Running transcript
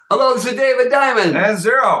Hello, this is David Diamond. And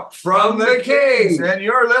Zero from the Kings. And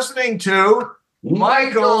you're listening to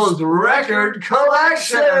Michael's Record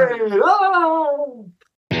Collection. Oh!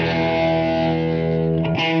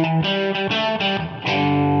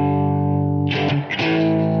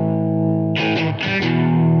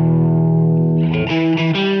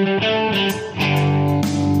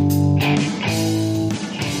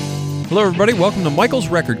 Hello, everybody. Welcome to Michael's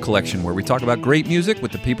Record Collection, where we talk about great music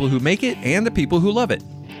with the people who make it and the people who love it.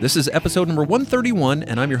 This is episode number 131,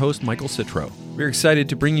 and I'm your host, Michael Citro. We're excited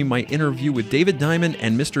to bring you my interview with David Diamond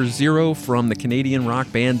and Mr. Zero from the Canadian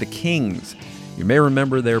rock band The Kings. You may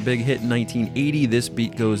remember their big hit in 1980, This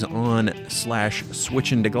Beat Goes On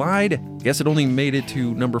 /Switchin' to Glide. I guess it only made it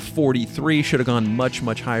to number 43, should have gone much,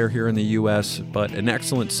 much higher here in the U.S., but an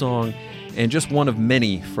excellent song. And just one of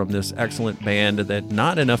many from this excellent band that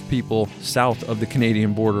not enough people south of the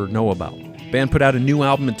Canadian border know about. The band put out a new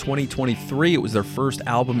album in 2023. It was their first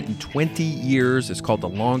album in 20 years. It's called The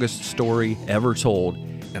Longest Story Ever Told.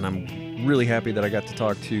 And I'm really happy that I got to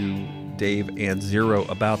talk to Dave and Zero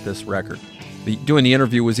about this record. Doing the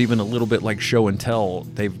interview was even a little bit like show and tell.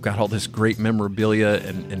 They've got all this great memorabilia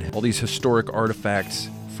and all these historic artifacts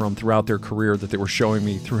from throughout their career that they were showing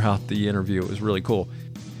me throughout the interview. It was really cool.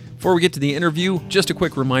 Before we get to the interview, just a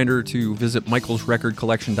quick reminder to visit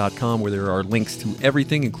michaelsrecordcollection.com, where there are links to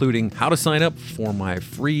everything, including how to sign up for my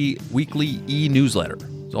free weekly e-newsletter.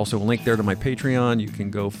 There's also a link there to my Patreon. You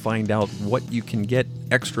can go find out what you can get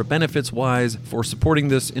extra benefits-wise for supporting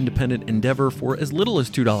this independent endeavor for as little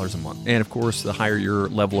as $2 a month. And of course, the higher your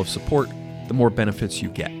level of support, the more benefits you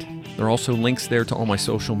get. There are also links there to all my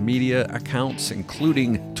social media accounts,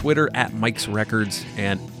 including Twitter at Mike's Records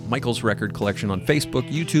and Michael's Record Collection on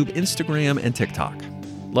Facebook, YouTube, Instagram, and TikTok.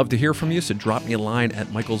 Love to hear from you, so drop me a line at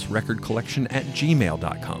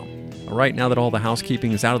michaelsrecordcollection@gmail.com. All right, now that all the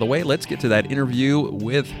housekeeping is out of the way, let's get to that interview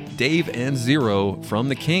with Dave and Zero from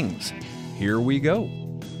The Kings. Here we go.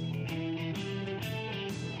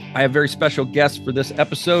 I have very special guests for this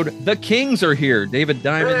episode. The Kings are here. David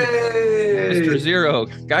Diamond, Mr. Zero.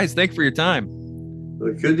 Guys, thanks for your time.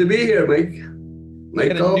 Well, good to be here, Mike.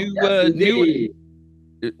 Michael,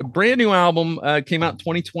 a brand new album came out in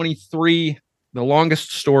 2023, The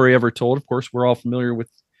Longest Story Ever Told. Of course, we're all familiar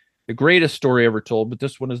with The Greatest Story Ever Told, but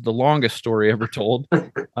this one is The Longest Story Ever Told.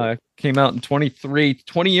 Came out in 20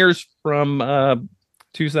 years from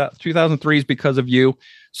 2003's Because of You.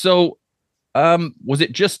 So was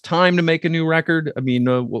it just time to make a new record? I mean,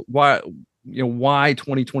 why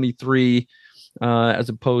 2023 as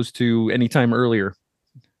opposed to any time earlier?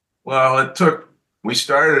 Well, we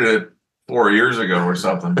started it 4 years ago or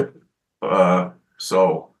something.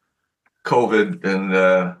 So COVID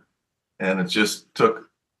and it just took,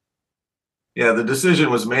 the decision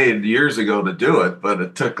was made years ago to do it, but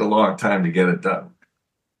it took a long time to get it done.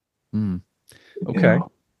 Okay.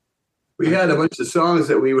 We had a bunch of songs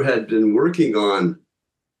that we had been working on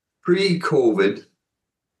pre-COVID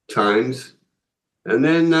times. And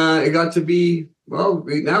then it got to be, what are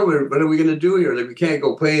we going to do here? Like, we can't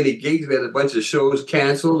go play any gigs. We had a bunch of shows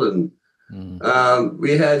canceled, and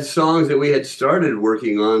we had songs that we had started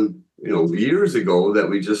working on, years ago that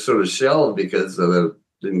we just sort of shelved because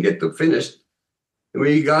didn't get them finished. And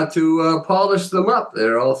we got to polish them up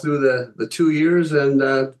there all through the 2 years, and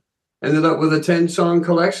ended up with a 10-song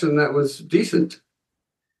collection that was decent.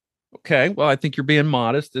 Okay, well, I think you're being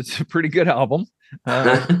modest. It's a pretty good album.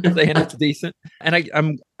 Saying it's decent. And I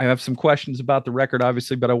have some questions about the record,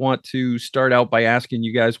 obviously, but I want to start out by asking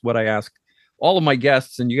you guys what I ask all of my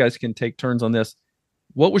guests, and you guys can take turns on this.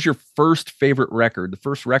 What was your first favorite record, the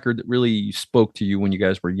first record that really spoke to you when you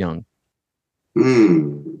guys were young?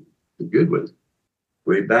 A good one.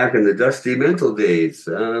 Way back in the Dusty Mental days.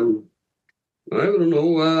 I don't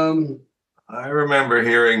know. I remember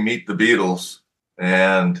hearing Meet the Beatles,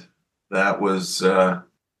 and that was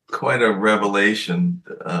quite a revelation.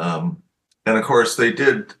 And of course, they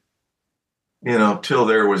did, Till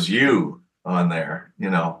There Was You on there,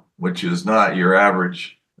 which is not your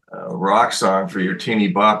average rock song for your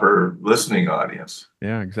teeny bopper listening audience.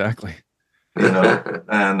 Yeah, exactly.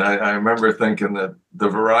 And I remember thinking that the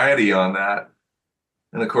variety on that.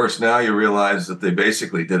 And of course, now you realize that they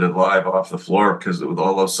basically did it live off the floor, because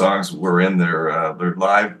all those songs were in their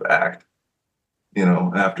live act,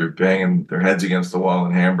 after banging their heads against the wall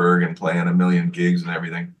in Hamburg and playing a million gigs and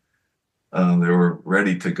everything. They were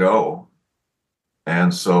ready to go.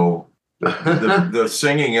 And so the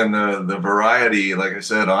singing and the variety, like I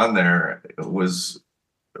said, on there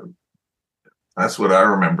that's what I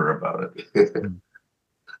remember about it.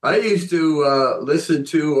 I used to listen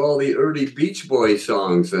to all the early Beach Boys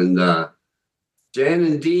songs, and Jan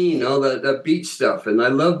and Dean, all that beach stuff, and I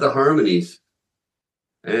love the harmonies.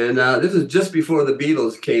 And this is just before the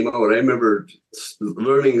Beatles came out. I remember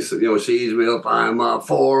learning, she's real fine,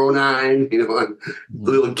 409, I'm a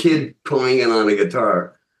little kid playing it on a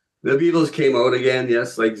guitar. The Beatles came out again,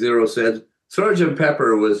 yes, like Zero said. Sgt.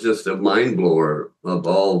 Pepper was just a mind blower of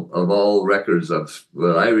all records of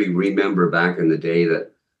what I remember back in the day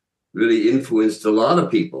that really influenced a lot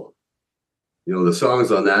of people. The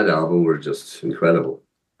songs on that album were just incredible.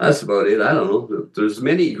 That's about it. I don't know. There's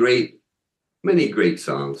many great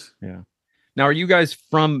songs. Yeah. Now, are you guys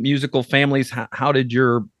from musical families? How did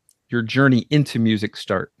your journey into music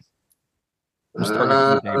start?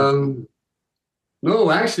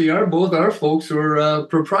 No, actually, both our folks were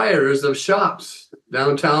proprietors of shops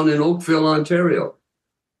downtown in Oakville, Ontario.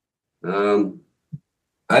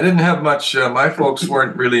 I didn't have much. My folks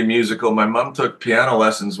weren't really musical. My mom took piano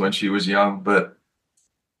lessons when she was young, but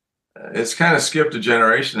it's kind of skipped a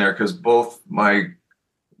generation there because both my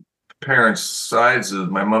parents' sides,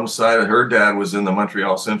 my mom's side, her dad was in the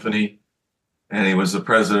Montreal Symphony, and he was the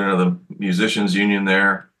president of the musicians union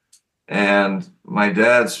there. And my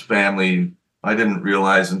dad's family, I didn't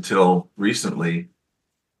realize until recently,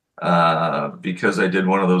 because I did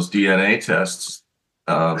one of those DNA tests,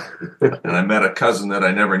 and I met a cousin that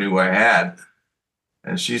I never knew I had,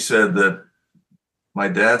 and she said that my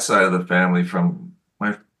dad's side of the family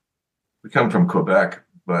we come from Quebec,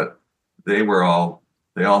 but they all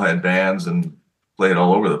had bands and played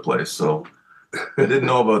all over the place. So I didn't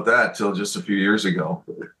know about that till just a few years ago.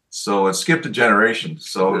 So it skipped a generation.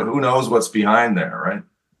 So who knows what's behind there, right?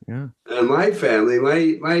 Yeah. And my family,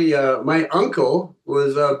 my uncle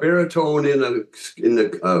was a baritone in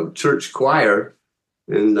the church choir,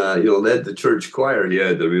 and led the church choir. He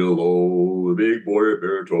had the real low, big boy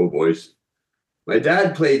baritone voice. My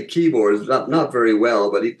dad played keyboards, not very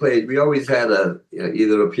well, but he played. We always had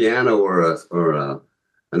either a piano or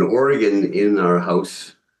an organ in our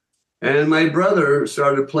house. And my brother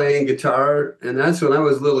started playing guitar, and that's when I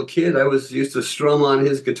was a little kid. I used to strum on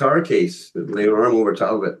his guitar case and lay an arm over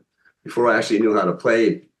top of it before I actually knew how to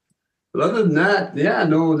play. But other than that,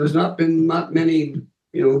 there's not many,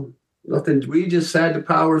 nothing. We just had to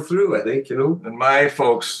power through, I think, And my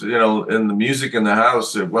folks, in the music in the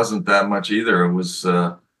house, it wasn't that much either. It was,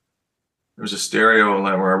 there was a stereo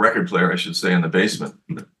or a record player, I should say, in the basement.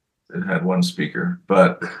 It had one speaker,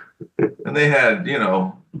 and they had,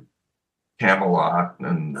 Camelot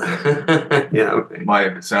and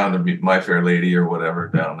my Sound of My Fair Lady or whatever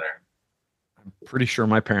down there. I'm pretty sure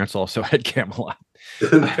my parents also had Camelot.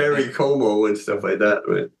 Perry Como and stuff like that,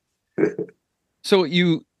 right? So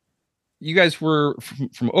you guys were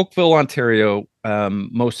from Oakville, Ontario.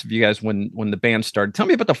 Most of you guys, when the band started, tell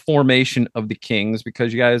me about the formation of the Kings,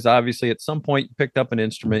 because you guys obviously at some point you picked up an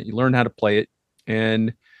instrument, you learned how to play it,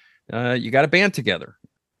 and you got a band together.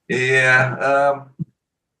 Yeah.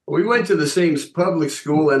 We went to the same public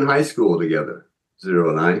school and high school together, Zero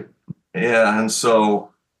and I. Yeah, and so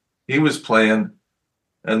he was playing,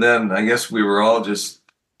 and then I guess we were all just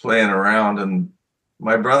playing around, and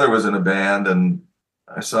my brother was in a band, and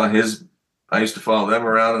I used to follow them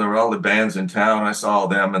around, and there were all the bands in town. I saw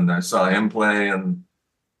them, and I saw him play, and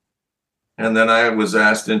then I was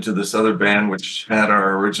asked into this other band, which had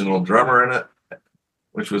our original drummer in it,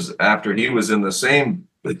 which was after he was in the same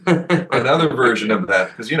another version of that,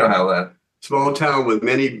 because you know how that small town with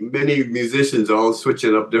many musicians all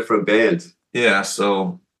switching up different bands. Yeah,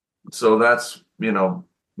 so that's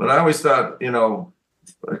but I always thought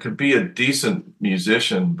I could be a decent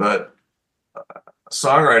musician, but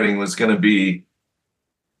songwriting was going to be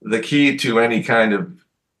the key to any kind of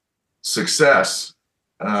success,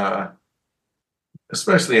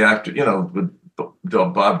 especially after with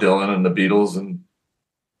Bob Dylan and the Beatles, and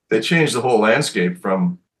they changed the whole landscape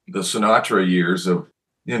from the Sinatra years of,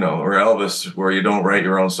 or Elvis, where you don't write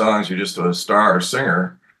your own songs, you're just a star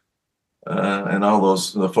singer. And all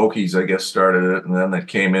the folkies, I guess, started it. And then it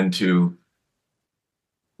came into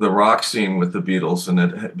the rock scene with the Beatles, and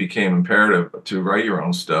it became imperative to write your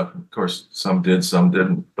own stuff. Of course, some did, some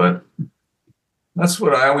didn't. But that's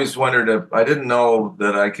what I always wondered. If I didn't know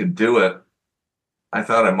that I could do it, I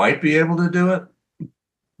thought I might be able to do it.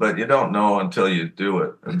 But you don't know until you do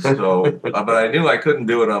it. And so, but I knew I couldn't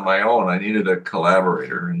do it on my own. I needed a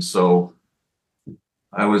collaborator. And so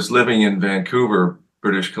I was living in Vancouver,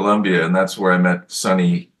 British Columbia, and that's where I met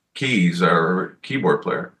Sonny Keys, our keyboard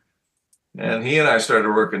player. And he and I started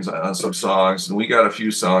working on some songs, and we got a few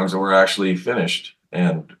songs that were actually finished,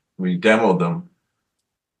 and we demoed them.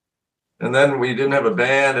 And then we didn't have a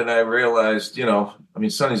band, and I realized,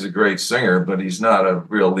 Sonny's a great singer, but he's not a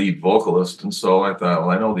real lead vocalist. And so I thought,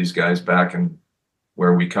 well, I know these guys back in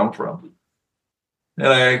where we come from. And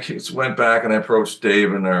I went back and I approached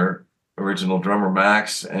Dave and our original drummer,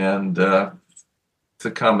 Max, and to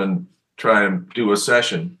come and try and do a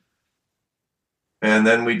session. And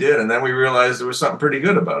then we did. And then we realized there was something pretty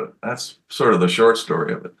good about it. That's sort of the short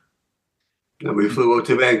story of it. And we flew out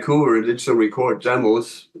to Vancouver and did some record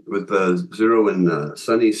demos with Zero and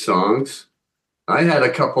Sonny's songs. I had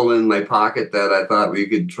a couple in my pocket that I thought we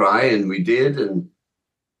could try, and we did. And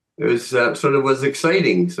it was sort of was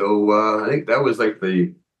exciting. So I think that was like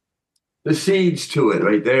the seeds to it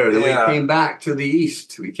right there. Then we came back to the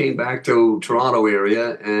east. We came back to Toronto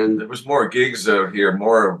area, and there was more gigs out here.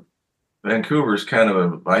 More Vancouver's kind of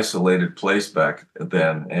an isolated place back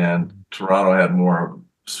then, and Toronto had more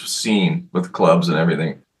scene with clubs and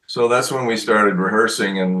everything. So that's when we started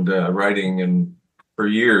rehearsing and writing, and for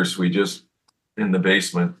years we just in the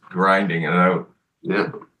basement grinding it out.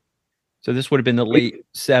 Yeah. So this would have been the late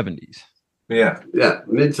 70s. Yeah,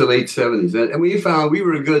 mid to late 70s. And we found we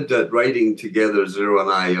were good at writing together, Zero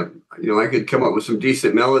and I. I could come up with some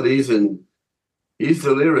decent melodies, and he's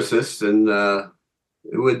the lyricist, and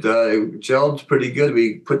it gelled pretty good.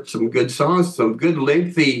 We put some good songs, some good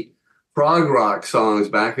lengthy prog rock songs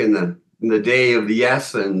back in the day of the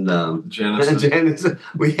Yes and Genesis.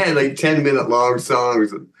 We had like 10-minute long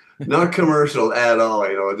songs, not commercial at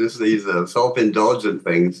all, just these self-indulgent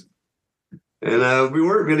things. And we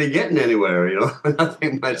weren't really getting anywhere,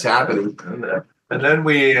 nothing much happening. And then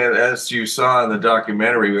we, as you saw in the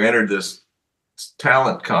documentary, we entered this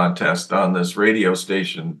talent contest on this radio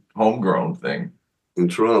station, homegrown thing. In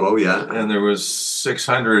Toronto, yeah. And there was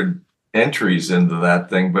 600 entries into that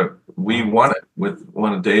thing, but we won it with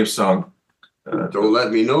one of Dave's songs. Don't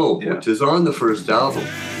Let Me Know, which is on the first album.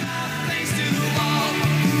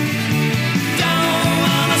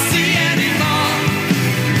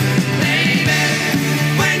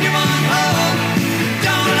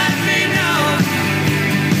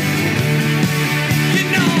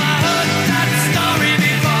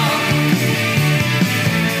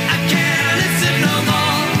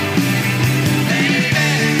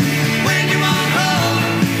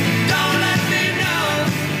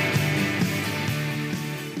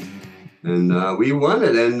 And we won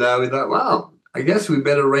it, and we thought, wow, I guess we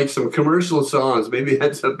better write some commercial songs. Maybe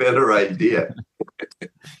that's a better idea.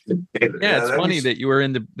 It's funny that you were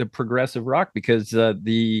in the progressive rock, because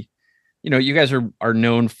you guys are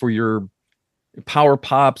known for your power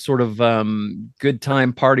pop sort of good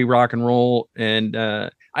time party rock and roll. And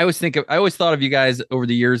I always thought of you guys over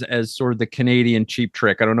the years as sort of the Canadian Cheap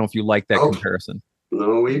Trick. I don't know if you like that comparison.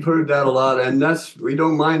 No, we've heard that a lot, and we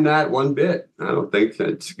don't mind that one bit. I don't think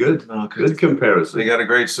it's good. No, good comparison. They got a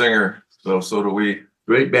great singer, so do we.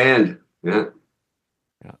 Great band, yeah.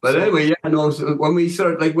 But anyway, so when we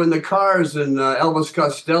started, like when the Cars and Elvis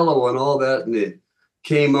Costello and all that, and it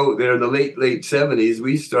came out there in the late 70s,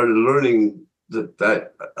 we started learning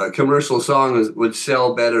that a commercial song would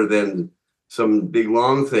sell better than some big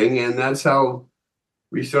long thing, and that's how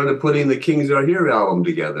we started putting the Kings Are Here album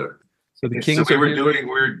together. So the Kings we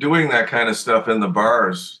were doing that kind of stuff in the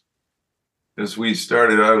bars as we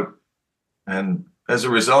started out, and as a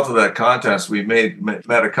result of that contest, we met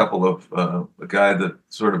a couple of a guy that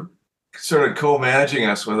sort of co-managing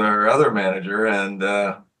us with our other manager, and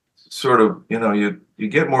you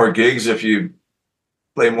get more gigs if you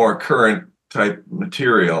play more current type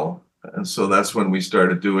material, and so that's when we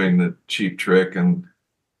started doing the Cheap Trick and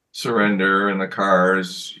Surrender and the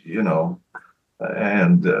Cars,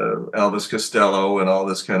 and Elvis Costello and all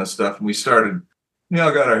this kind of stuff. And we started,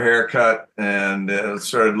 got our hair cut and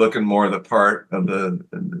started looking more the part of the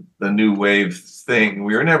new wave thing.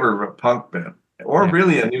 We were never a punk band or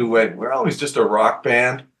really a new wave. We're always just a rock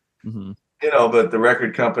band, but the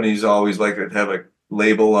record companies always like to have a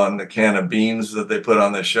label on the can of beans that they put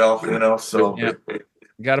on the shelf, so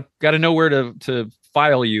got to know where to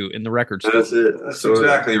file you in the record store. That's it. That's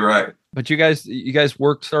exactly right. But you guys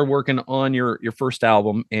started working on your first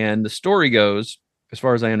album, and the story goes, as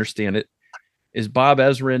far as I understand it, is Bob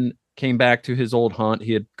Ezrin came back to his old haunt.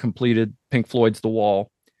 He had completed Pink Floyd's The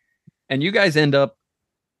Wall, and you guys end up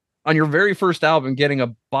on your very first album getting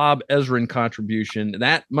a Bob Ezrin contribution.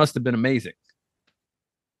 That must have been amazing.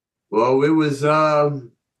 Well, it was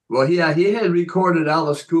he had recorded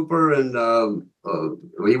Alice Cooper, and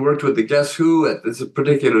he worked with the Guess Who at this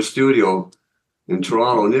particular studio in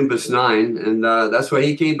Toronto, Nimbus 9, and that's why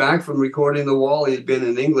he came back from recording The Wall. He'd been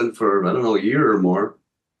in England for, I don't know, a year or more.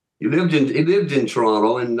 He lived in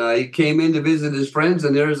Toronto, and he came in to visit his friends,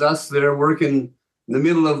 and there's us there working in the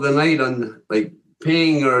middle of the night on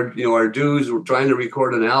paying our dues. We're trying to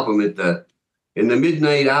record an album in the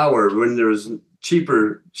midnight hour when there's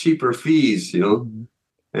cheaper fees,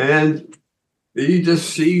 and you just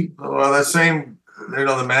see. Well, that same,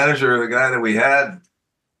 the manager, the guy that we had,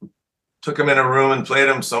 took him in a room and played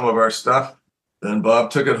him some of our stuff. Then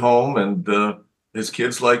Bob took it home, and his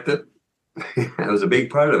kids liked it. That was a big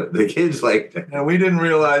part of it. The kids liked it. And we didn't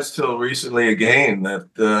realize till recently again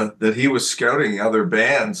that he was scouting other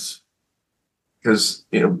bands, because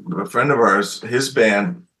a friend of ours, his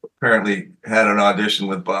band apparently had an audition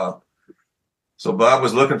with Bob. So Bob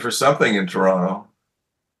was looking for something in Toronto,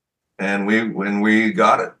 and we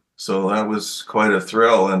got it. So that was quite a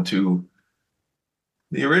thrill. And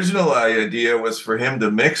the original idea was for him to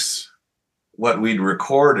mix what we'd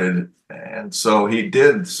recorded. And so he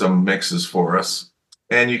did some mixes for us.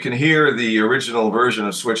 And you can hear the original version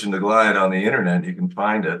of Switching to Glide on the internet. You can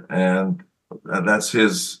find it. And that's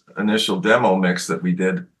his initial demo mix that we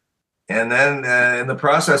did. And then in the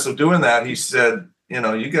process of doing that, he said,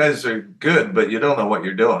 you guys are good, but you don't know what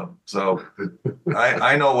you're doing. So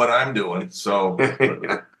I know what I'm doing. So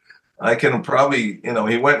I can probably,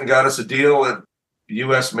 he went and got us a deal with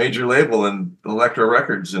U.S. major label and Elektra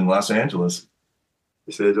Records in Los Angeles.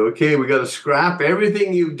 He said, okay, we got to scrap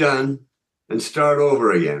everything you've done and start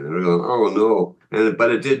over again. And we're going, oh, no.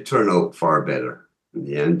 But it did turn out far better in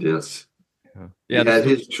the end, yes. He had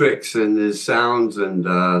his tricks and his sounds and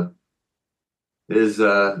his...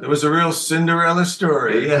 It was a real Cinderella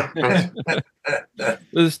story. Yeah.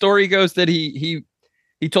 The story goes that he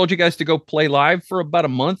told you guys to go play live for about a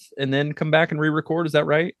month and then come back and re-record. Is that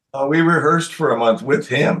right? We rehearsed for a month with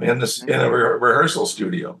him in a rehearsal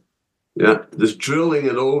studio. Yeah, just drilling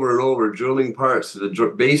it over and over, drilling parts.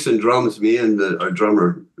 The bass and drums, me and our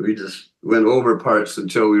drummer, we just went over parts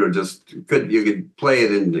until we were you could play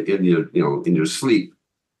it in your sleep.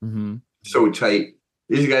 Mm-hmm. So tight.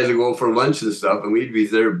 These guys would go for lunch and stuff, and we'd be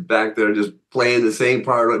back there just playing the same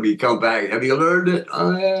part when we come back. Have you learned it?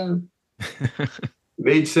 Oh yeah.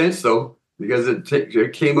 Made sense though, because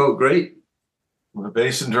it came out great. The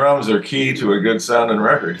bass and drums are key to a good sounding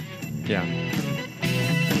record. Yeah.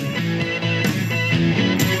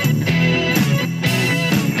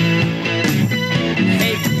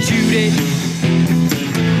 Judy,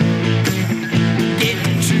 get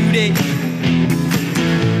Judy.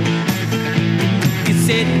 You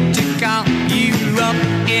said to call you up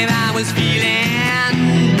and I was feeling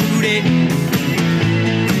moody.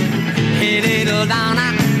 Hey little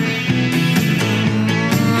Donna,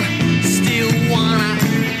 still wanna.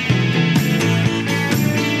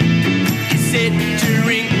 You said to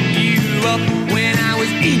ring you up when I was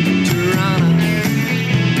in Toronto.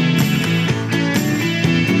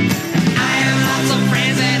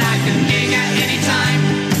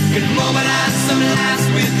 Mobilize some laughs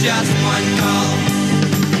with just one call.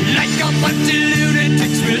 Like a bunch of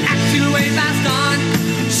lunatics, we'll act till way past on.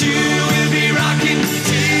 Sure, we'll be rocking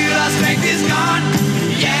till our strength is gone.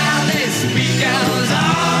 Yeah, this beat goes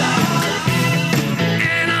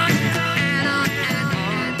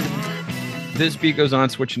on. This beat goes on.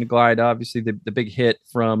 Switching to Glide, obviously the big hit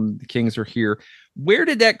from The Kings Are Here. Where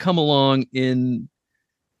did that come along in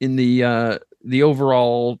the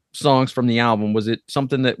overall songs from the album? Was it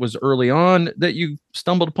something that was early on that you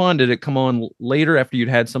stumbled upon? Did it come on later after you'd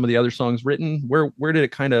had some of the other songs written? Where did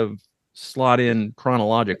it kind of slot in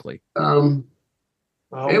chronologically?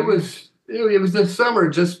 It was the summer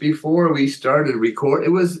just before we started recording.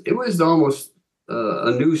 It was almost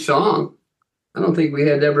a new song. I don't think we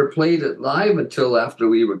had ever played it live until after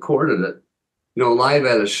we recorded it, live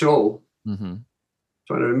at a show. Mm-hmm.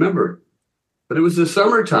 Trying to remember, but it was the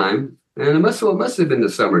summertime. And it must have been the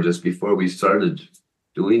summer just before we started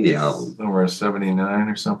doing the album. Somewhere 79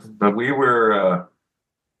 or something. But we were,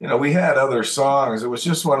 we had other songs. It was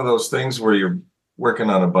just one of those things where you're working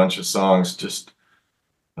on a bunch of songs just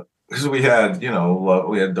because we had,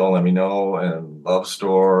 we had Don't Let Me Know and Love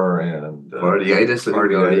Store and Partyitis. We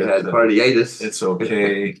already had Partyitis. It's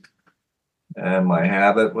Okay. And My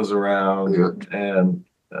Habit was around. Yeah. And,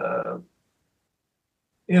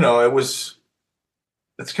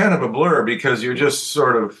 it's kind of a blur because you're just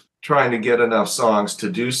sort of trying to get enough songs to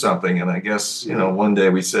do something. And I guess, one day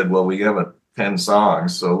we said, well, we have 10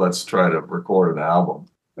 songs, so let's try to record an album.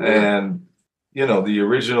 Yeah. And, the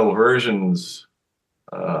original versions,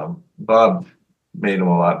 Bob made them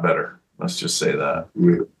a lot better. Let's just say that.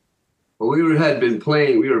 Yeah. Well, we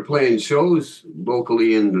were playing shows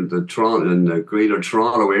locally in the greater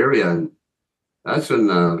Toronto area. And that's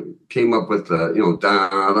when came up with the,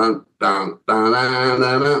 da-da,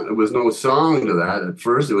 da-da. There was no song to that. At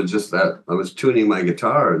first, it was just that I was tuning my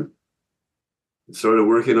guitar and sort of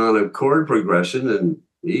working on a chord progression. And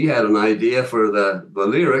he had an idea for the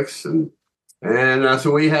lyrics. And And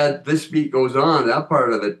so we had This Beat Goes On, that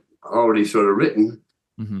part of it already sort of written.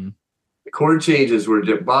 Mm-hmm. The chord changes were,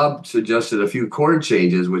 Bob suggested a few chord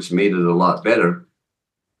changes, which made it a lot better.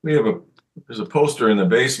 There's a poster in the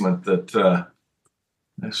basement that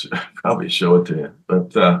I should probably show it to you,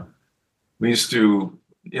 but we used to,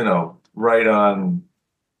 write on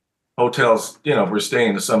hotels, if we're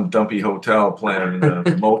staying in some dumpy hotel playing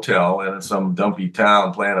a motel and in some dumpy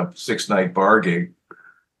town playing a 6-night bar gig,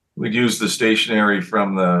 we'd use the stationery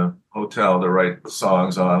from the hotel to write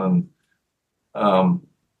songs on. And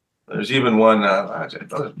there's even one, I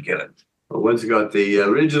don't get it. One's got the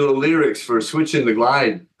original lyrics for Switching the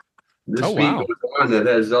Glide. This Beat Goes On, that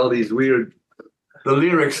has all these weird, the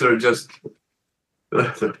lyrics are just,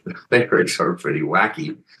 the lyrics are pretty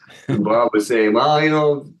wacky. And Bob was saying,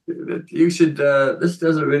 well, you should, this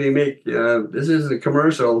doesn't really make, this isn't a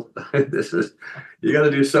commercial. You got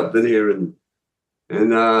to do something here. And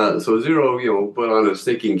so Zero, put on a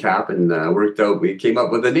thinking cap and worked out. We came up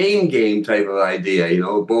with a name game type of idea,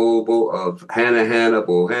 Bo of Hannah,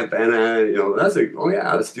 Bo Hannah, that's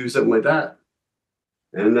let's do something like that.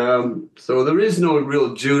 And so there is no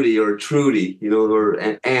real Judy or Trudy, or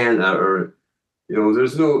Anna, or,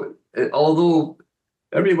 there's no, although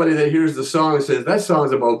everybody that hears the song says, that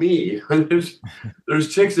song's about me. And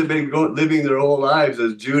there's chicks that have been living their whole lives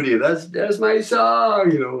as Judy. That's my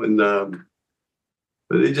song, and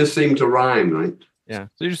but they just seem to rhyme, right? Yeah.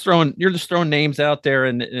 So you're just throwing names out there,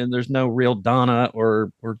 and there's no real Donna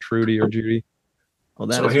or Trudy or Judy.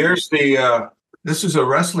 Well, so here's this is a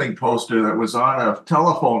wrestling poster that was on a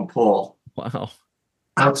telephone pole. Wow.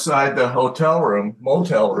 Outside the motel room,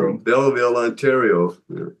 Belleville, Ontario.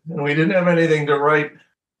 Yeah. And we didn't have anything to write.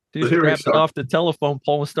 You just grab it off the telephone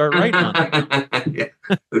pole and start writing on it.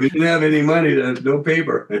 Yeah. We didn't have any money, no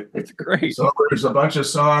paper. It's great. So there's a bunch of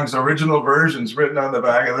songs, original versions written on the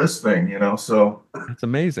back of this thing, so. It's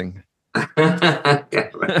amazing. Yeah,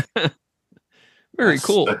 very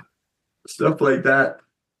cool. Stuff like that.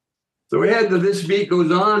 So we had the This Beat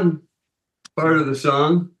Goes On part of the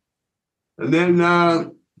song. And then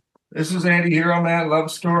this is Anti-Hero Man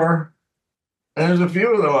Love Store. And there's a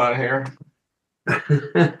few of them on here.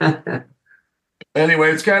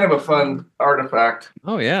 Anyway, it's kind of a fun artifact.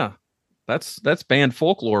 Oh yeah, that's band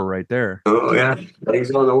folklore right there. Oh yeah,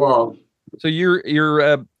 things on the wall. So your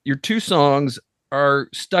two songs are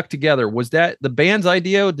stuck together. Was that the band's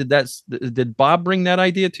idea? Did Bob bring that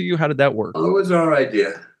idea to you? How did that work? Oh, it was our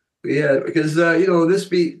idea. Yeah, because this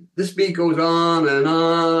beat goes on and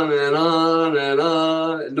on and on and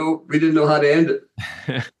on. No, we didn't know how to end it.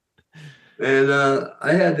 And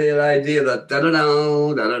I had the idea that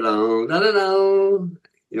da-da-da, da-da-da, da-da-da,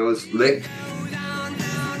 it's lick.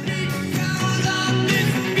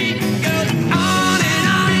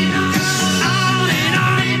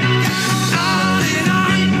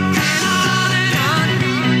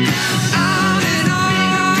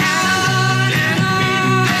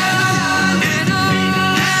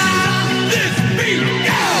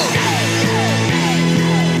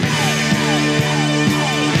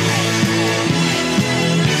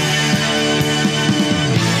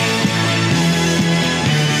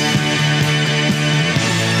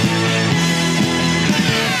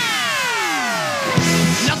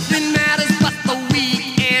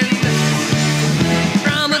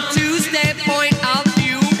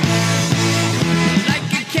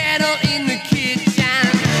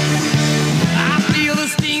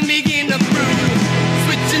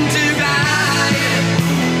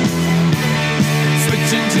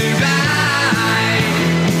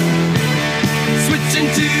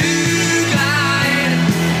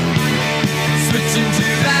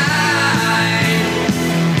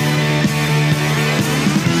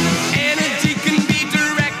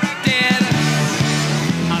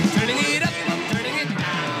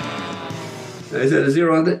 I said,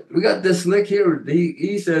 Zero, we got this lick here.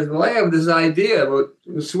 He says, well, I have this idea about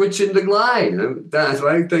switching to glide. So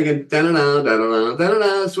I'm thinking, da-da-da, da-da-da,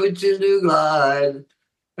 da-da-da, switching to glide.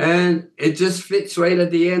 And it just fits right at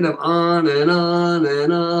the end of on and on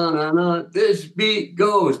and on and on. This beat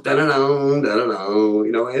goes, da-da-da,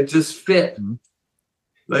 da-da-da. It just fit.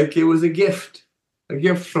 Like it was a gift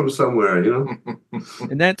from somewhere,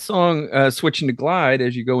 And that song, Switching to Glide,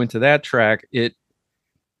 as you go into that track,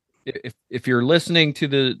 if you're listening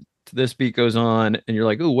to This Beat Goes On and you're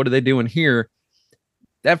like, oh, what are they doing here?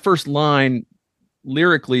 That first line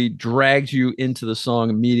lyrically drags you into the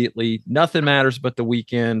song immediately. Nothing matters but the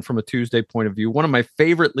weekend from a Tuesday point of view. One of my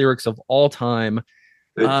favorite lyrics of all time.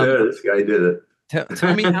 This guy did it.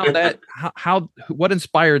 Tell me what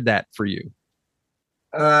inspired that for you?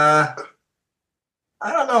 I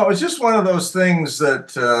don't know. It's just one of those things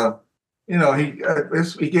that,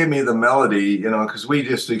 he gave me the melody, because we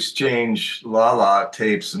just exchange la la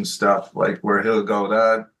tapes and stuff, like where he'll go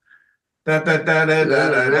da da da da da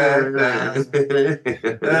da da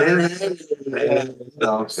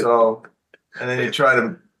da. So, and then you try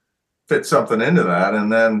to fit something into that, and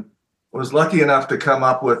then was lucky enough to come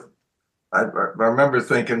up with. I remember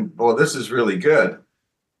thinking, "Well, this is really good,"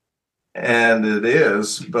 and it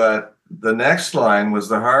is. But the next line was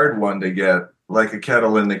the hard one to get. Like a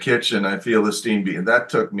kettle in the kitchen, I feel the steam beating. That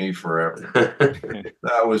took me forever.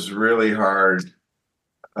 That was really hard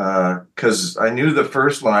because I knew the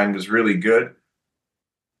first line was really good,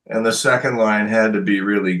 and the second line had to be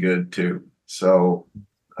really good too. So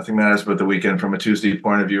Nothing Matters But the Weekend from a Tuesday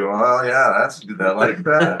point of view. Oh yeah, I like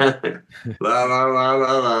that. La la la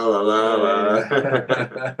la la la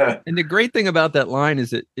la. And the great thing about that line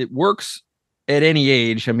is it works at any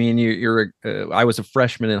age. I mean, I was a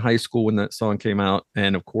freshman in high school when that song came out,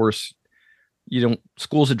 and of course,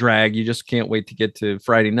 school's a drag. You just can't wait to get to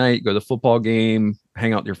Friday night, go to the football game,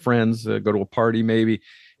 hang out with your friends, go to a party maybe,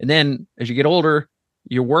 and then as you get older,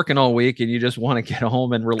 you're working all week and you just want to get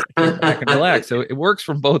home and get back and relax. So it works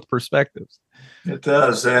from both perspectives. It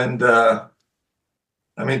does, and I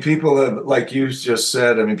mean, people have, like you just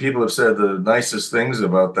said, people have said the nicest things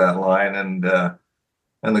about that line, and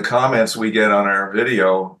the comments we get on our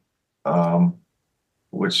video,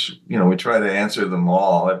 which, we try to answer them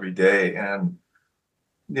all every day. And,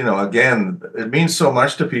 again, it means so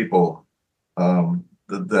much to people,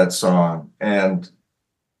 that song. And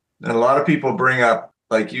a lot of people bring up,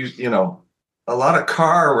 like, a lot of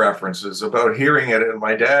car references about hearing it. And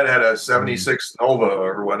my dad had a 76 Nova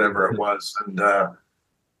or whatever it was. And,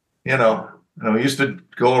 we used to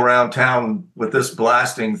go around town with this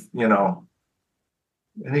blasting,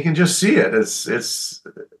 and you can just see it. It's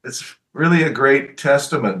really a great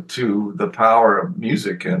testament to the power of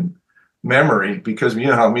music and memory, because you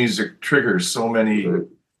know how music triggers so many.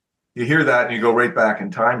 You hear that and you go right back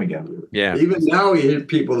in time again. Yeah. Even now you hear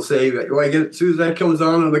people say that, as soon as that comes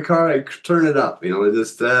on in the car, I turn it up.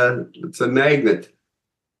 It's a magnet.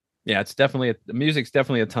 Yeah, the music's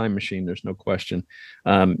definitely a time machine. There's no question.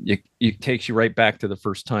 It takes you right back to the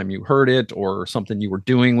first time you heard it, or something you were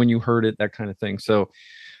doing when you heard it, that kind of thing. So,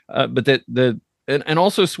 but and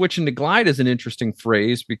also switching to glide is an interesting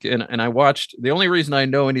phrase. And I watched, the only reason I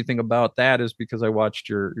know anything about that is because I watched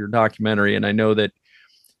your documentary, and I know that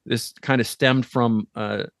this kind of stemmed from,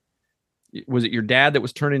 was it your dad that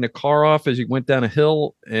was turning the car off as you went down a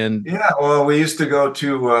hill? And yeah, well, we used to go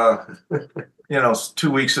to,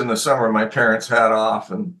 2 weeks in the summer, my parents had off,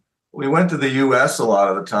 and we went to the U.S. a lot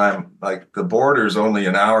of the time. Like, the border's only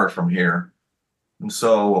an hour from here. And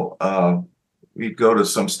so we'd go to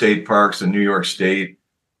some state parks in New York State.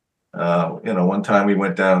 One time we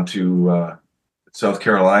went down to South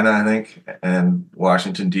Carolina, I think, and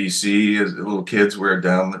Washington, D.C. As little kids, we were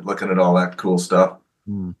down looking at all that cool stuff.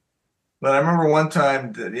 Mm. But I remember one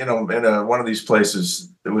time, in one of these places,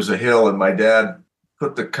 there was a hill, and my dad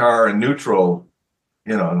put the car in neutral,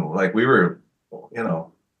 and like we were,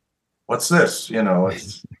 what's this?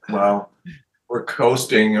 It's, well, we're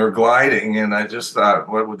coasting or gliding. And I just thought,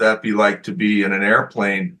 what would that be like to be in an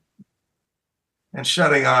airplane and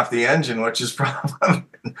shutting off the engine, which is probably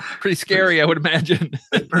pretty scary, I would imagine.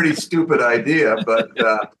 Pretty stupid idea. But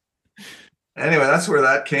anyway, that's where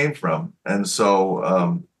that came from. And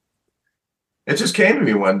so it just came to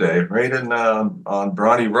me one day, right on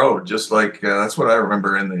Bronte Road, just like that's what I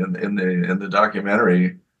remember in the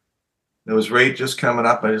documentary. It was right just coming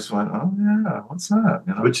up. I just went, oh yeah, what's that?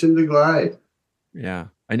 Which in the glide? Yeah,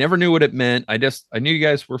 I never knew what it meant. I knew you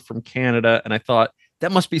guys were from Canada, and I thought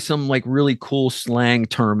that must be some like really cool slang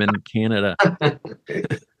term in Canada.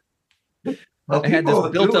 Well, I had this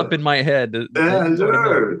built up in my head. Yeah,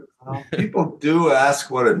 sure. People do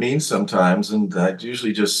ask what it means sometimes, and I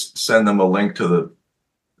usually just send them a link to the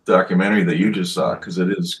documentary that you just saw, because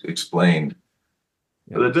it is explained.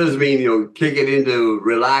 But it does mean, kick it into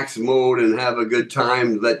relaxed mode and have a good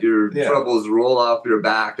time, let your troubles roll off your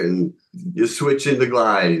back, and you switch into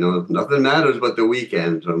glide. Nothing matters but the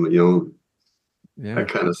weekend, that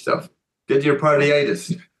kind of stuff. Get your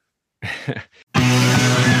partyitis.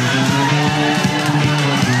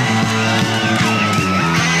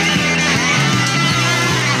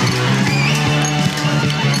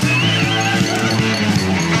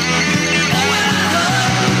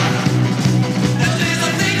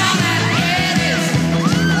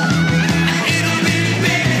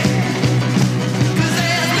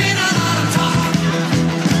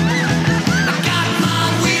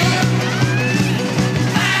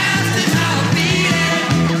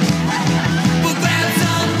 But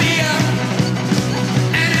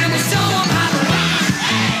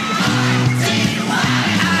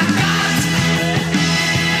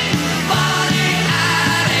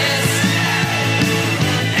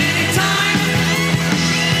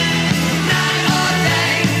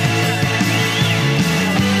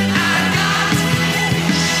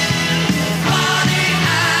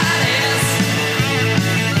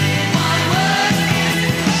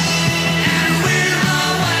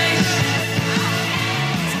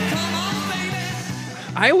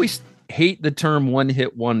I always hate the term one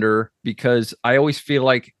hit wonder because I always feel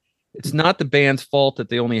like it's not the band's fault that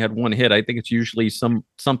they only had one hit. I think it's usually some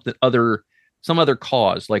other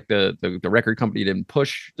cause, like the record company didn't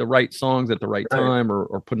push the right songs at the right time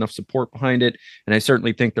or put enough support behind it. And I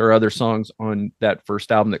certainly think there are other songs on that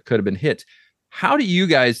first album that could have been hits. How do you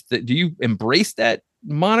guys, do you embrace that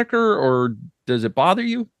moniker or does it bother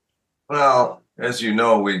you? Well, as you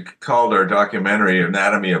know, we called our documentary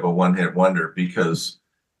Anatomy of a One-Hit Wonder because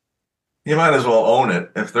you might as well own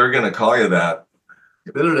it. If they're going to call you that,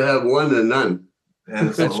 better to have one than none. And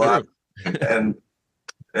it's a lot. And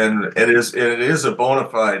it is a bona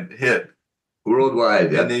fide hit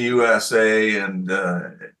worldwide, in the USA and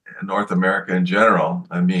North America in general.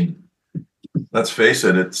 I mean, let's face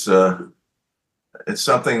it, it's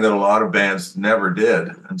something that a lot of bands never did,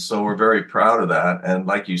 and so we're very proud of that. And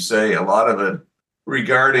like you say, a lot of it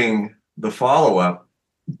regarding the follow-up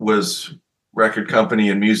was record company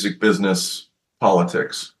and music business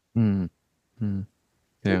politics. Mm-hmm.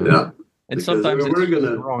 Yeah. Yeah. And Because sometimes it's we're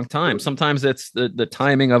the wrong time. Sometimes it's the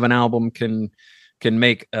timing of an album can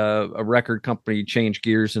make a record company change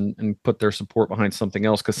gears and put their support behind something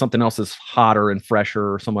else because something else is hotter and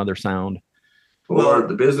fresher or some other sound. Or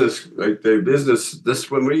the business,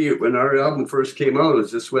 when our album first came out,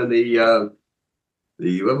 it's just when the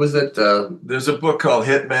what was it? There's a book called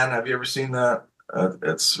Hitman. Have you ever seen that?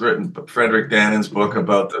 It's written Frederick Dannon's book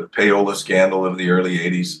about the payola scandal of the early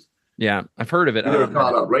 80s. Yeah, I've heard of it. We were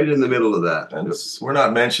caught up right in the middle of that. And we're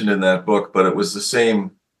not mentioned in that book, but it was the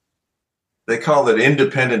same. They called it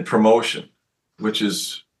independent promotion, which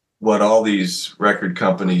is what all these record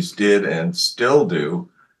companies did and still do.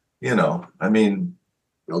 You know, I mean,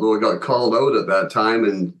 although it got called out at that time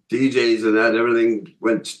and DJs and that, everything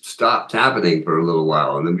stopped happening for a little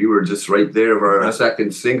while. And then we were just right there for our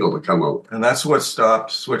second single to come out. And that's what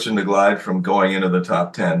stopped Switching to Glide from going into the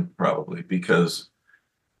top 10, probably, because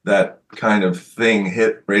that kind of thing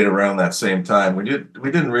hit right around that same time. We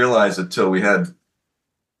didn't realize it till we had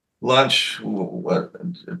lunch in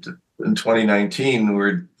 2019.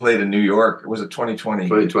 We played in New York. Was it 2020?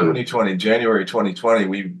 2020, January 2020.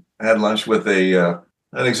 We had lunch with an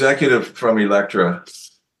executive from Elektra,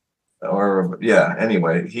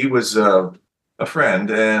 anyway, he was a friend,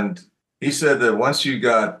 and he said that once you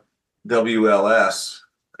got WLS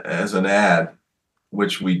as an ad,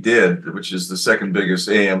 which we did, which is the second biggest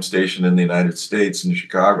AM station in the United States in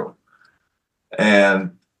Chicago,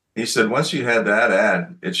 and he said once you had that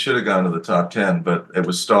ad, it should have gone to the top 10, but it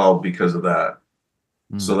was stalled because of that.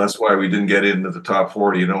 So that's why we didn't get into the top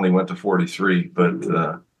 40. It only went to 43, but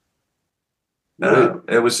we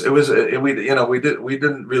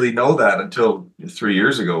didn't really know that until 3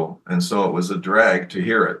 years ago, and so it was a drag to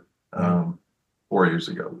hear it 4 years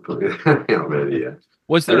ago. Yeah.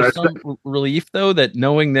 Was there some relief though that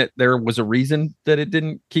knowing that there was a reason that it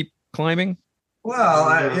didn't keep climbing? Well,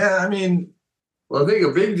 I mean, well, I think a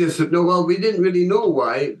big we didn't really know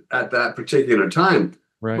why at that particular time.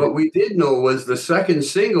 Right. What we did know was the second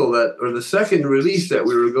single the second release that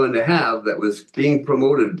we were going to have that was being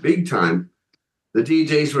promoted big time. The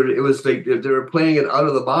DJs it was like they were playing it out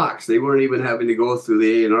of the box. They weren't even having to go through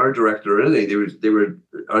the A&R director or anything.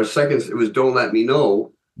 Our second, it was Don't Let Me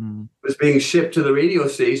Know. It was being shipped to the radio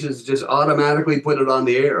stations, just automatically put it on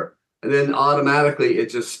the air. And then automatically it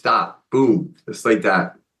just stopped. Boom. Just like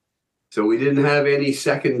that. So we didn't have any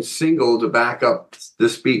second single to back up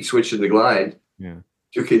This Beat, Switching to Glide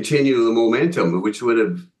to continue the momentum, which would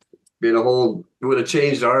have been would have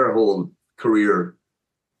changed our whole career.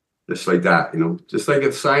 Just like that, just like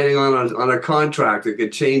it's signing on a contract that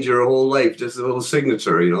could change your whole life, just a little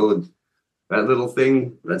signature, and that little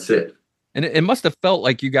thing, that's it. And it must have felt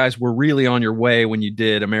like you guys were really on your way when you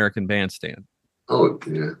did American Bandstand. Oh,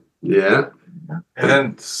 yeah. Yeah. And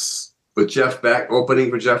then with Jeff Beck, opening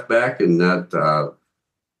for Jeff Beck, and that,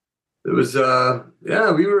 it was,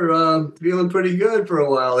 we were feeling pretty good for a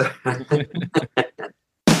while. Let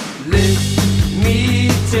me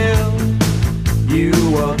tell you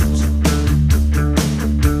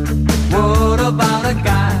what about a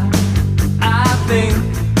guy I think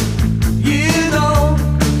you know?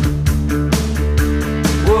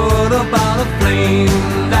 What about a flame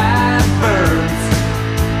that burns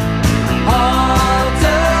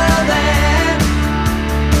hotter than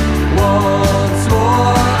once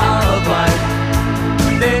more of life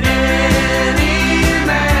than any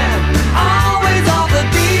man? Always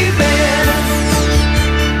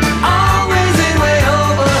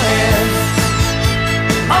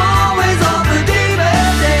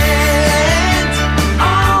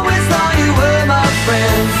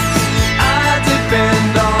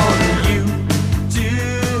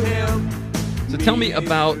tell me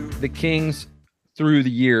about the Kings through the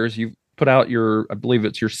years. You've put out I believe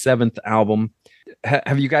it's your 7th album.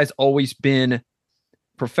 Have you guys always been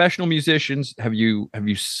professional musicians? Have you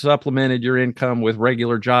supplemented your income with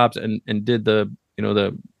regular jobs and did the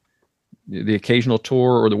occasional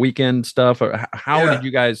tour or the weekend stuff? Or how did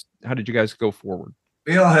you guys go forward?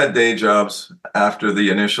 We all had day jobs after the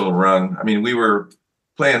initial run. I mean, we were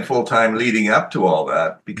playing full time leading up to all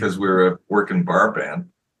that because we were a working bar band.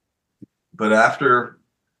 But after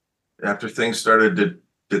things started to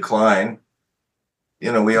decline,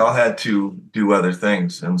 we all had to do other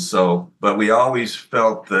things. And so, but we always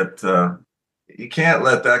felt that you can't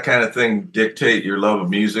let that kind of thing dictate your love of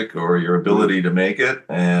music or your ability to make it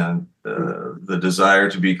and the desire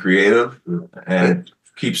to be creative and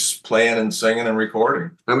keeps playing and singing and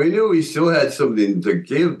recording. And we knew we still had something to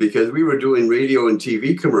give because we were doing radio and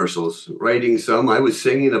TV commercials, writing some. I was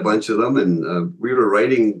singing a bunch of them, and we were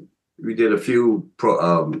writing. We did a few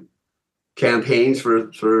campaigns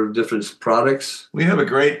for different products. We have a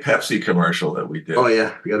great Pepsi commercial that we did. Oh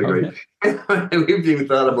yeah, we got a great. We've even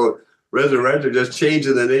thought about Resurrector just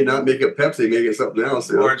changing the name, not make it Pepsi, make it something else.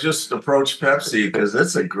 Or just approach Pepsi because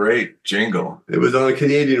it's a great jingle. It was on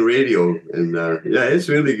Canadian radio, and it's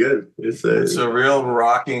really good. It's a real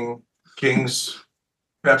rocking Kings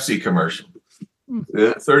Pepsi commercial.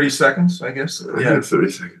 Yeah, 30 seconds, I guess. Yeah,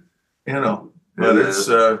 30 seconds. But it's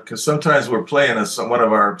because sometimes we're playing one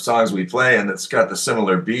of our songs we play, and it's got the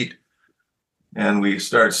similar beat, and we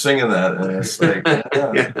start singing that, and it's like,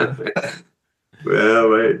 well,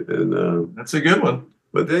 right, and that's a good one.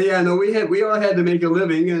 But then, we all had to make a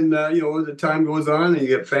living, and as the time goes on, and you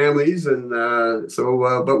get families, and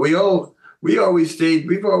but we always stayed.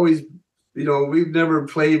 We've always, we've never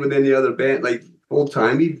played with any other band like full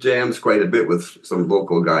time. He jams quite a bit with some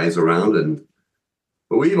local guys around,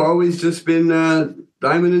 but we've always just been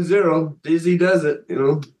Diamond and Zero. Dizzy does it,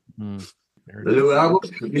 The new album.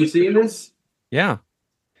 Have you seen this? Yeah,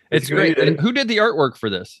 it's great. And who did the artwork for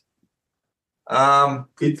this? Well,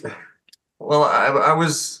 I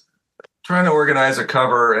was trying to organize a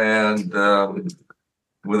cover and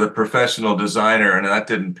with a professional designer, and that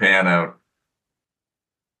didn't pan out.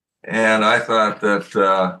 And I thought that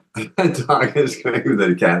the dog is going with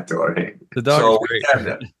the cat door. The dog is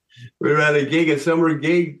great. We were at a summer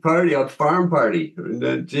gig party, a farm party, and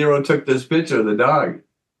then Zero took this picture of the dog.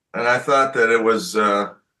 And I thought that it was,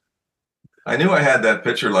 I knew I had that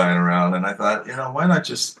picture lying around, and I thought, why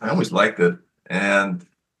not I always liked it. And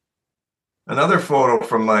another photo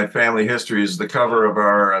from my family history is the cover of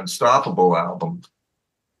our Unstoppable album,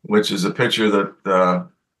 which is a picture that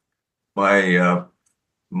my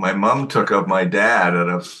mom took of my dad at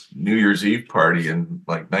a New Year's Eve party in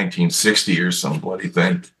like 1960 or some bloody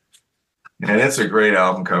thing. And it's a great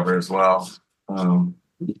album cover as well. One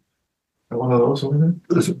of those over there?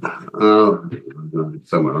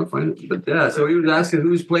 Somewhere I'll find it. But yeah, so he was asking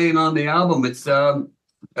who's playing on the album. It's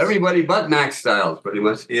everybody but Max Styles, pretty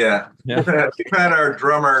much. Yeah. We've had our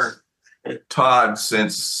drummer Todd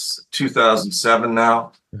since 2007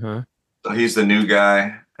 now. Uh-huh. So he's the new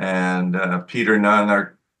guy. And Peter Nunn,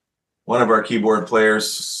 one of our keyboard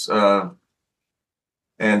players,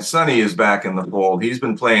 and Sonny is back in the fold. He's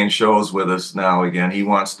been playing shows with us now again. He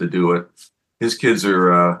wants to do it. His kids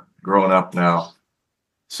are grown up now,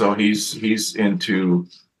 so he's into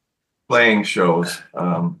playing shows.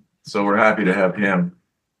 So we're happy to have him.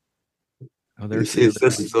 Oh, there's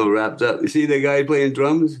this is so wrapped up. You see the guy playing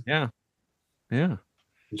drums? Yeah. I'm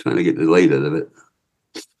trying to get the light out of it.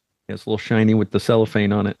 It's a little shiny with the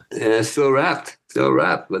cellophane on it. Yeah, it's still wrapped.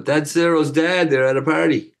 But that's Zero's dad. They're at a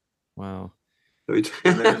party. Wow. There's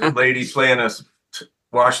a lady playing a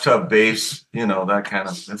wash tub bass, that kind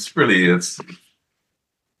of.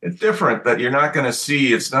 It's different that you're not going to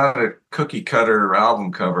see. It's not a cookie cutter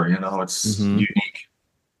album cover. It's unique.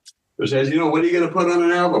 It says, what are you going to put on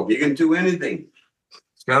an album? You can do anything.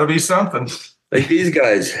 It's got to be something like these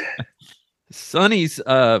guys. Sonny's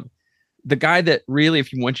the guy that really,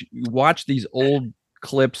 if you watch these old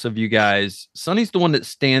clips of you guys, Sonny's the one that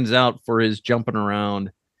stands out for his jumping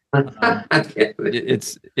around.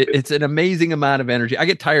 It's an amazing amount of energy. I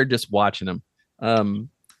get tired just watching him.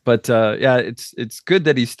 But it's good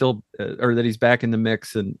that he's still or that he's back in the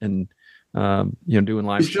mix and doing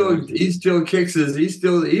live. He still kicks his. He's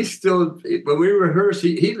still. When we rehearse,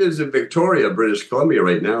 he lives in Victoria, British Columbia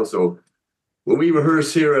right now. So when we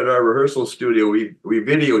rehearse here at our rehearsal studio, we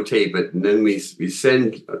videotape it and then we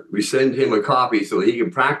send him a copy so he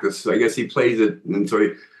can practice. So I guess he plays it, and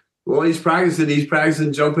so he's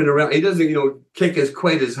practicing jumping around. He doesn't kick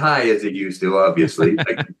quite as high as he used to, obviously.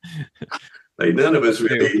 Like none of us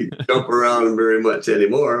really jump around very much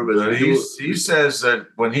anymore. But he says that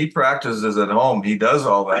when he practices at home, he does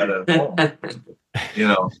all that at home.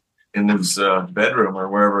 In his bedroom or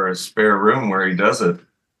wherever, his spare room where he does it,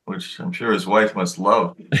 which I'm sure his wife must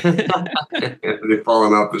love. They're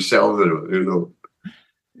falling off the shelves,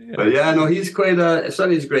 Yeah. But yeah, no, he's quite.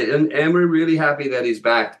 Sonny's great, and we're really happy that he's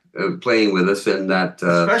back playing with us, and that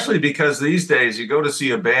especially because these days you go to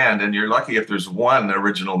see a band and you're lucky if there's one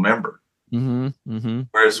original member.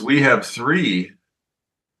 Whereas we have 3,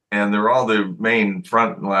 and they're all the main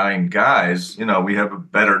frontline guys. We have a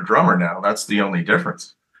better drummer now. That's the only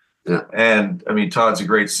difference. Yeah. And I mean, Todd's a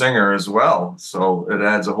great singer as well, so it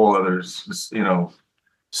adds a whole other,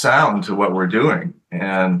 sound to what we're doing.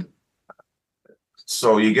 And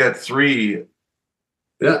so you get 3.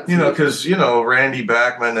 Yeah. Because Randy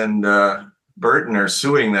Bachman and Burton are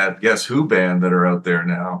suing that Guess Who band that are out there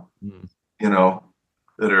now.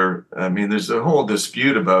 That are, there's a whole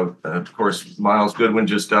dispute about, of course, Miles Goodwin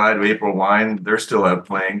just died, April Wine, they're still out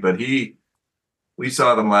playing, but we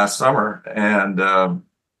saw them last summer, and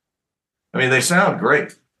they sound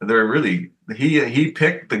great. They're really, he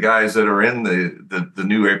picked the guys that are in the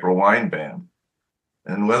new April Wine band,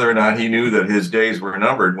 and whether or not he knew that his days were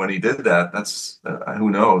numbered when he did that, that's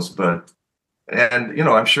who knows. But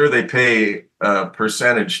I'm sure they pay a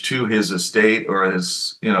percentage to his estate or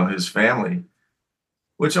his family,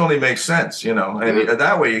 which only makes sense, and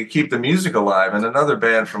that way you keep the music alive. And another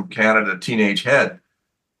band from Canada, Teenage Head,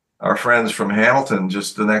 our friends from Hamilton,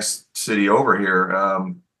 just the next city over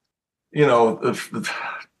here,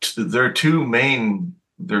 their 2 main,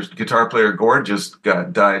 their guitar player Gord just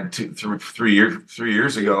died 3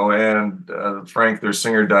 years ago, and Frank, their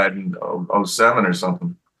singer, died in 2007 or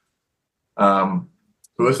something. So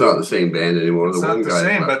it's not the same band anymore. It's not the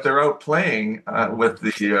same, but they're out playing with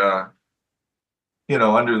the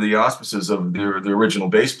under the auspices of the original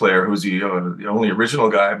bass player, who's the only original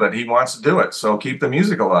guy, but he wants to do it. So keep the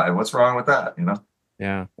music alive. What's wrong with that?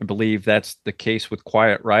 Yeah, I believe that's the case with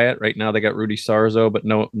Quiet Riot. Right now they got Rudy Sarzo, but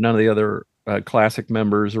none of the other classic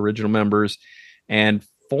members, original members. And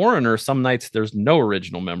Foreigner, some nights there's no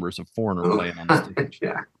original members of Foreigner playing on the stage.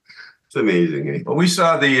 Yeah, it's amazing. Eh? Well, we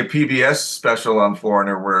saw the PBS special on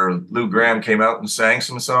Foreigner where Lou Gramm came out and sang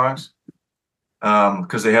some songs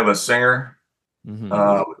because they have a singer.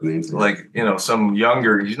 Some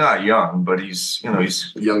younger, he's not young, but he's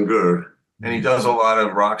younger, and he does a lot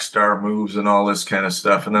of rock star moves and all this kind of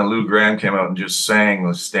stuff. And then Lou Gramm came out and just sang,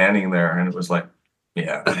 was standing there, and it was like,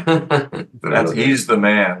 yeah, he's the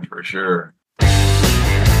man for sure.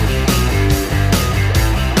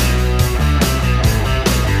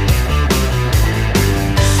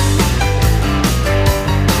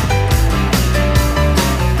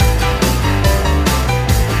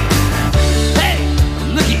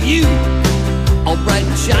 All bright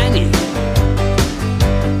and shiny.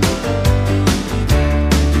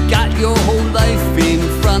 You got your whole life in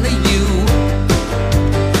front of you,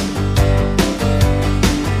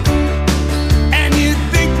 and you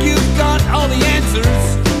think you've got all the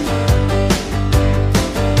answers.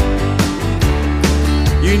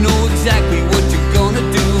 You know exactly what you're gonna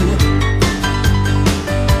do.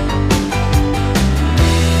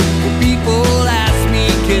 Well, people ask me,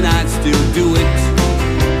 can I still do it?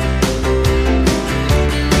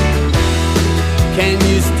 Can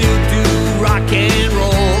you still do rock and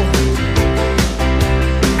roll?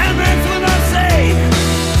 And that's when I say,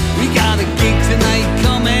 we got a gig tonight,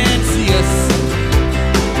 come and see us.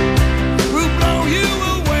 We'll blow you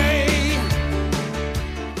away.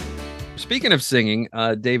 Speaking of singing,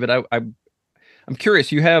 David, I'm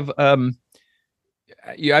curious. You have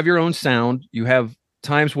your own sound. You have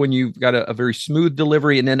times when you've got a very smooth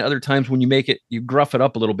delivery, and then other times when you gruff it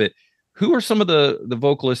up a little bit. Who are some of the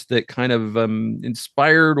vocalists that kind of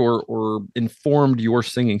inspired or informed your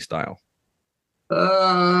singing style?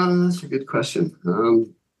 That's a good question. I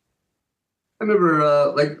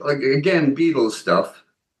remember, again, Beatles stuff.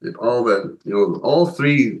 All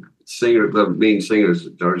 3 singers, the main singers,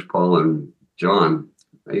 George, Paul, and John.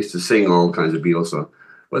 I used to sing all kinds of Beatles stuff.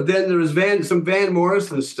 But then there was some Van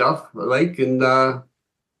Morrison stuff I like, and I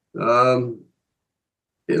don't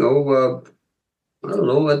know. I don't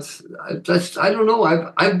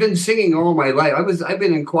know. I've been singing all my life. I've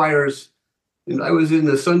been in choirs. I was in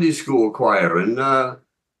the Sunday school choir, and I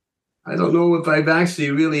don't know if I've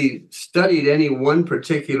actually really studied any one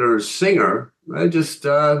particular singer. I just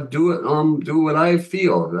do what I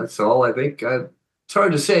feel. That's all. I think it's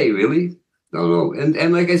hard to say, really. I don't know.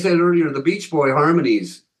 And like I said earlier, the Beach Boy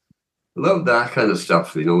harmonies. I love that kind of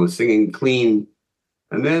stuff. Singing clean.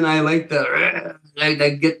 And then I like the I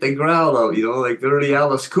get the growl out, like the early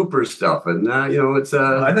Alice Cooper stuff, and it's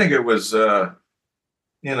I think it was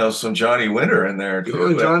some Johnny Winter in there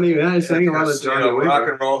too. Johnny. Yeah, I sang a lot of Johnny Winter. Rock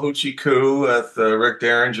and Roll Hoochie Coo with Rick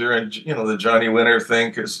Derringer, and the Johnny Winter thing,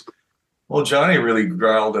 because Johnny really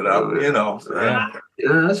growled it up. Yeah,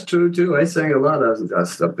 that's true too. I sang a lot of that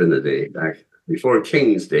stuff in the day back before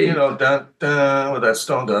King's Day. Dun, dun, with that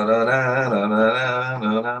stone. Dun, dun, dun, dun, dun,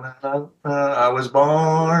 dun, dun, dun, dun, I was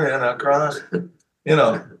born in a cross.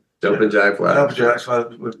 Jumpin' Jack Flash. Jumpin' Jack Flash,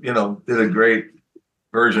 did a great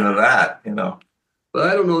version of that. But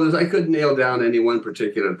I don't know. I couldn't nail down any one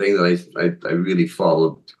particular thing that I really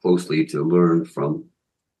followed closely to learn from.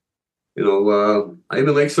 I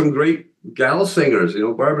even like some great gal singers.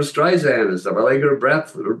 Barbara Streisand and stuff. I like her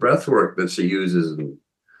breath work that she uses, and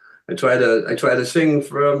I try to sing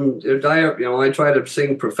from I try to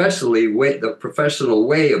sing professionally, the professional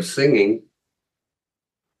way of singing,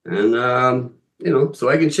 and so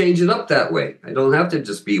I can change it up that way. I don't have to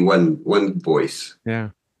just be one voice. Yeah.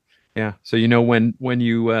 So when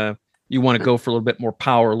you want to go for a little bit more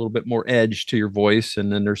power, a little bit more edge to your voice,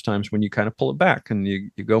 and then there's times when you kind of pull it back and you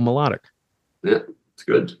go melodic. Yeah, it's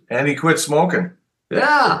good. And he quit smoking.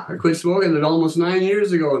 Yeah, I quit smoking it almost 9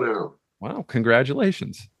 years ago now. Wow!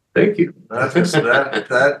 Congratulations. Thank you.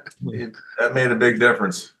 That made a big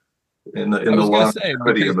difference in the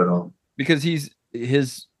longevity of it all. Because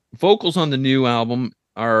his vocals on the new album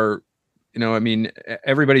are,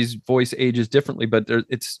 everybody's voice ages differently, but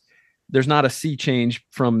there's not a sea change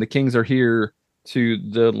from The Kings Are Here to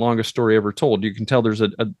The Longest Story Ever Told. You can tell there's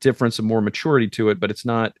a difference of more maturity to it, but it's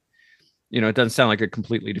not, it doesn't sound like a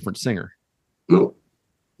completely different singer. No,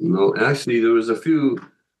 actually there's a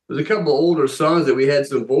couple older songs that we had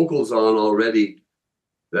some vocals on already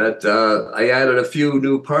that I added a few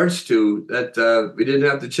new parts to that we didn't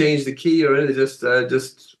have to change the key or anything,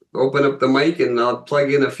 just open up the mic and I'll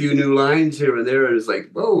plug in a few new lines here and there, and it's like,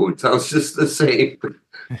 whoa, it sounds just the same.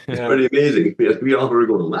 It's pretty amazing. We all were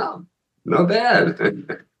going, wow, not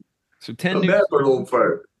bad. So 10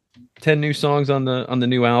 new songs on the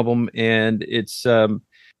new album, and it's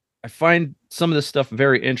I find some of this stuff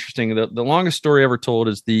very interesting. The Longest Story Ever Told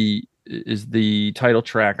is the title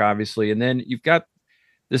track, obviously, and then you've got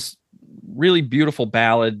this really beautiful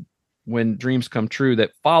ballad, When Dreams Come True,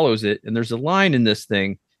 that follows it, and there's a line in this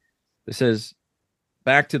thing that says,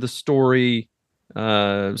 "Back to the story."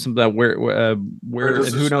 Some of that where and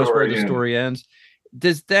who knows where the story ends.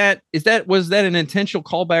 Was that an intentional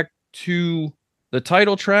callback to the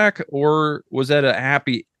title track, or was that a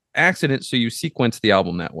happy accident? So you sequenced the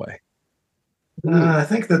album that way? I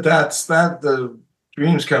think that's the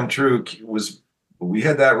Dreams Come True we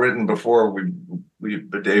had that written before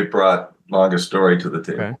Dave brought Longest Story to the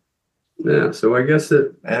table. Okay. Yeah, so I guess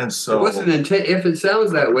it wasn't if it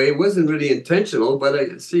sounds that way, it wasn't really intentional, but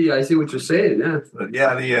I see what you're saying.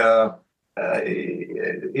 Yeah.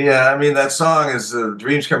 I mean, that song is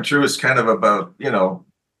Dreams Come True is kind of about,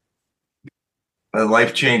 a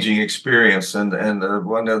life-changing experience. And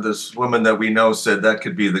one of this woman that we know said that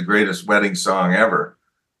could be the greatest wedding song ever,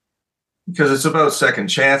 because it's about second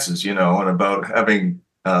chances, and about having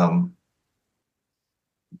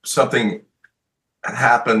something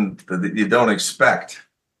happened that you don't expect,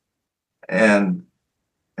 and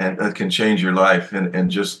that can change your life,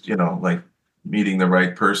 and just like meeting the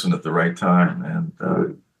right person at the right time,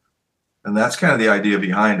 and that's kind of the idea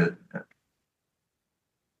behind it.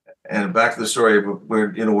 And back to the story,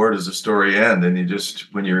 where does the story end? And you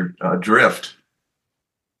just, when you're adrift,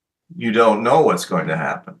 you don't know what's going to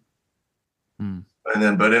happen.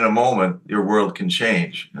 But in a moment, your world can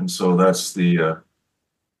change, and so that's the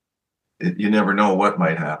you never know what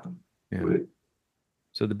might happen. Yeah.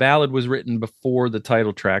 So the ballad was written before the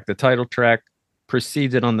title track. The title track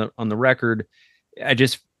precedes it on the record. It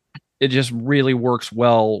just really works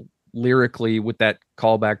well lyrically with that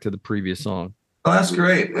callback to the previous song. Oh, that's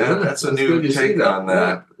great. Yeah, that's a new take on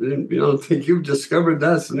that. I think you've discovered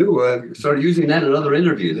that's new. Start using that in other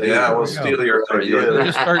interviews. Yeah, we'll steal your idea.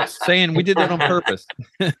 Just start saying we did that on purpose.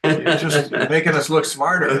 You're just making us look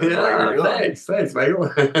smarter. Yeah, thanks, Michael.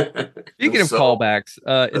 Speaking of callbacks,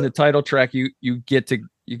 in the title track, you get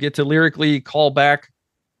to lyrically call back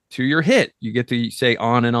to your hit. You get to say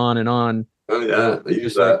on and on and on. Oh yeah,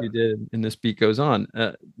 just like you did in This Beat Goes On.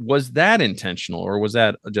 Was that intentional, or was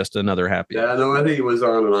that just another happy? Yeah, no, I think it was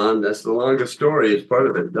on and on. That's the longest story. It's part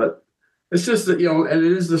of it. But it's just that, and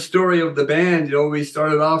it is the story of the band. We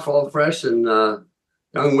started off all fresh and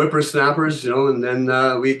young whippersnappers, and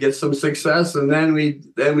then we get some success, and then we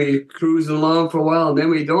cruise along for a while, and then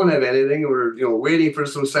we don't have anything. We're waiting for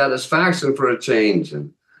some satisfaction for a change,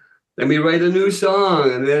 and Then we write a new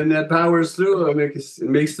song, and then that powers through. It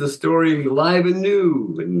makes the story live and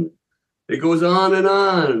new, and it goes on and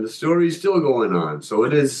on. The story's still going on. So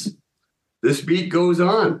it is. This beat goes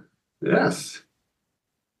on. Yes.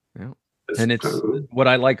 Yeah. And it's what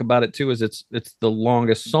I like about it too is it's the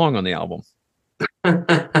longest song on the album.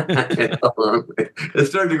 It's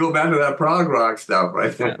starting to go back to that prog rock stuff,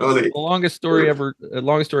 right? Yeah. The longest story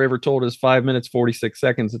ever told is 5 minutes 46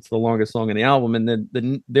 seconds. It's the longest song in the album, and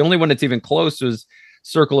then the only one that's even close is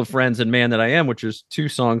 "Circle of Friends" and "Man That I Am," which is two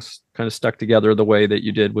songs kind of stuck together the way that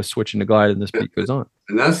you did with "Switching to Glide" and "This Beat Goes On."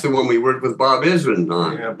 And that's the one we worked with Bob Ezrin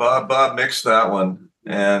on. Yeah, Bob mixed that one,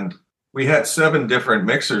 and we had 7 different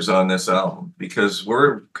mixers on this album because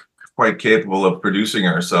we're quite capable of producing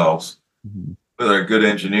ourselves. Mm-hmm. With our good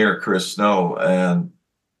engineer Chris Snow,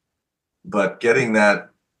 but getting that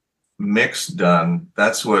mix done,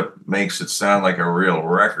 that's what makes it sound like a real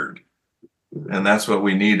record, and that's what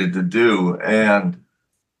we needed to do. And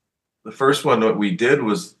the first one that we did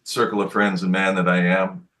was "Circle of Friends" and "Man That I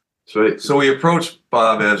Am." So we approached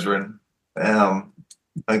Bob Ezrin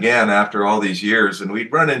again after all these years, and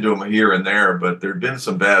we'd run into him here and there, but there'd been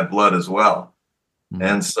some bad blood as well. Mm-hmm.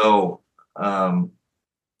 And so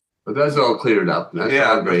but that's all cleared up. That's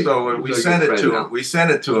all great. So we sent it to him. We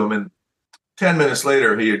sent it to him, and 10 minutes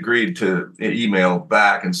later, he agreed to email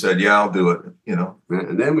back and said, "Yeah, I'll do it."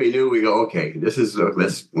 And then we knew, we go, okay, this is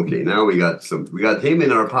okay. Now we got him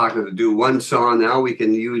in our pocket to do one song. Now we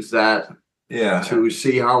can use that, to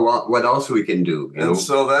see what else we can do.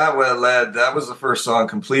 So that was the first song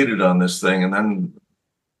completed on this thing, and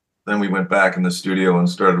then we went back in the studio and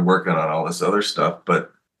started working on all this other stuff,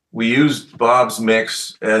 but. We used Bob's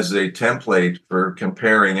mix as a template for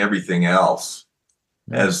comparing everything else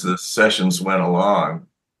as the sessions went along.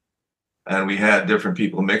 And we had different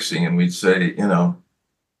people mixing, and we'd say,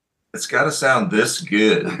 it's got to sound this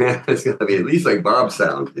good. It's got to be at least like Bob's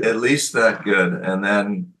sound. At least that good. And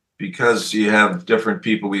then because you have different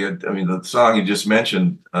people, the song you just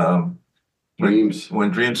mentioned, Dreams.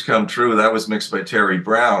 When Dreams Come True, that was mixed by Terry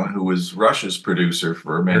Brown, who was Rush's producer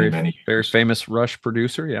for many years. Very famous Rush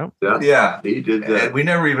producer, yeah. Yeah. He did that. And we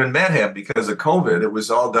never even met him because of COVID. It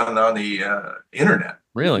was all done on the internet.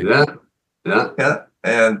 Really? Yeah.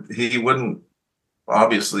 And he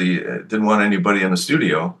obviously didn't want anybody in the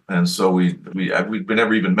studio. And so we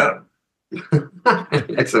never even met him.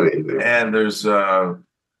 That's amazing. And there's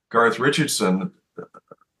Garth Richardson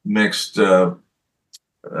mixed...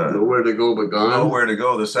 Nowhere to Go But Gone. Nowhere to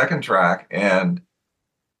Go, the second track. And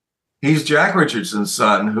he's Jack Richardson's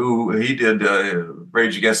son, who he did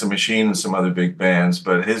Rage Against the Machine and some other big bands.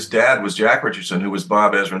 But his dad was Jack Richardson, who was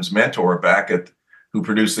Bob Ezrin's mentor who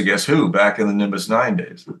produced the Guess Who back in the Nimbus 9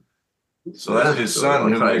 days. So that's his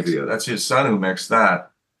son who mixed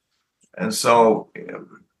that. And so,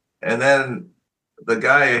 and then the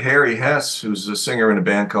guy, Harry Hess, who's a singer in a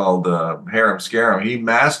band called Harum Scarum, he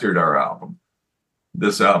mastered our album.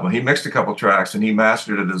 This album. He mixed a couple tracks and he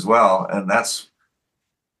mastered it as well. And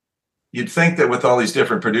you'd think that with all these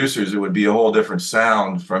different producers, it would be a whole different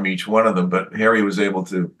sound from each one of them. But Harry was able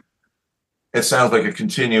to, it sounds like a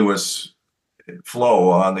continuous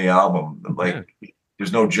flow on the album. Like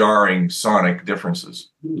there's no jarring sonic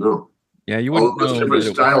differences. No. Yeah, you wouldn't know. There's different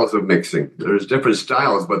styles of mixing. There's different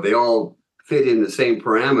styles, but they all fit in the same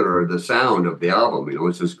parameter of the sound of the album.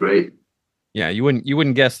 It's just great. Yeah, you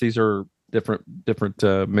wouldn't guess these are different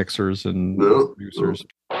mixers and producers.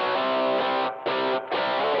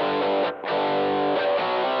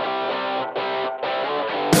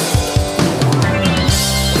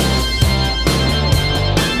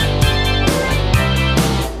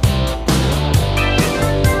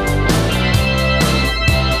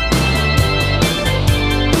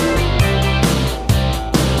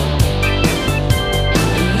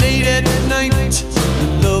 Late at night,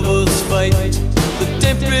 the lovers fight. The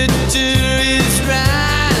temperature is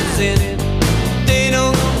rising. They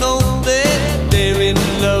don't know that they're in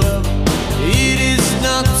love. It is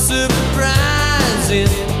not surprising.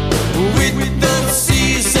 With the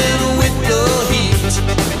season, with the heat,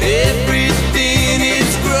 everything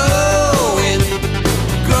is growing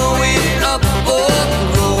up or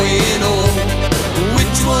growing old.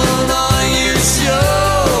 Which one are you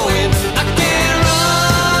showing? I can't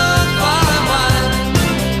run far and wide.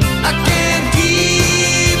 I can't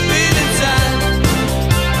keep it inside.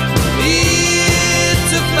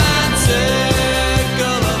 It's a fine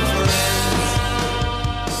circle of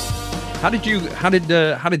friends.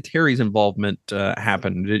 How did Terry's involvement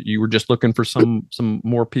happen? You were just looking for some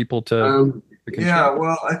more people to contribute? Yeah,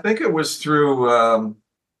 well, I think it was through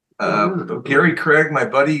Gary Craig, my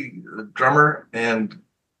buddy, the drummer, and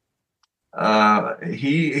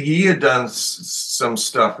He had done some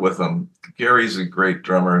stuff with them. Gary's a great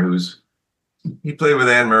drummer he played with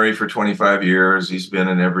Anne Murray for 25 years. He's been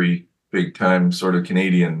in every big time sort of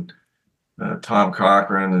Canadian, Tom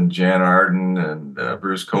Cochrane and Jan Arden and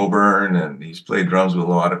Bruce Coburn, and he's played drums with a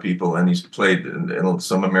lot of people, and he's played in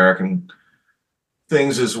some American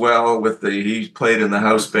things as well. He played in the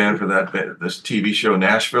house band for this TV show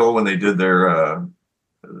Nashville when they did their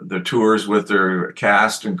tours with their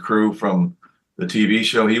cast and crew from the TV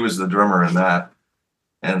show. He was the drummer in that,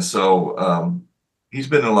 and so he's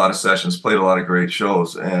been in a lot of sessions, played a lot of great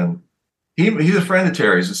shows, and he's a friend of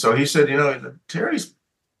Terry's, and so he said, Terry's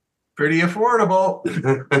pretty affordable.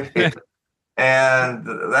 And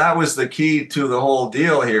that was the key to the whole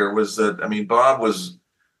deal here, was that, I mean, Bob was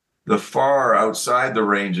the far outside the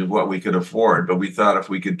range of what we could afford, but we thought if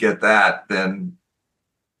we could get that, then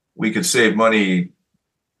we could save money.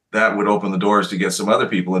 That would open the doors to get some other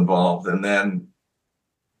people involved. And then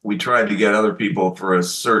we tried to get other people for a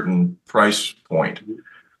certain price point.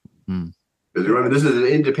 Because remember, this is an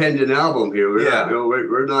independent album here.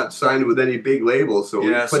 We're not signed with any big label, so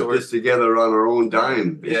we put this together on our own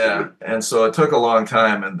dime. Basically. Yeah, and so it took a long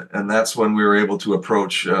time, and that's when we were able to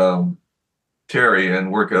approach Terry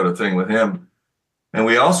and work out a thing with him. And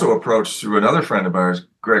we also approached, through another friend of ours,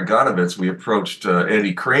 Greg Godovitz, we approached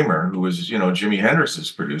Eddie Kramer, who was, Jimi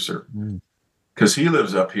Hendrix's producer, because he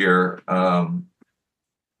lives up here.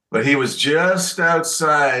 But he was just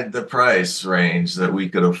outside the price range that we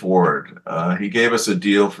could afford. He gave us a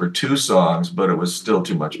deal for 2 songs, but it was still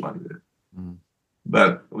too much money.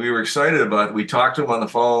 But we were excited about it. We talked to him on the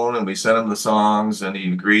phone, and we sent him the songs, and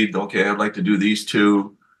he agreed, okay, I'd like to do these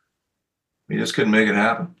 2. We just couldn't make it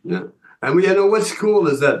happen. Yeah. And what's cool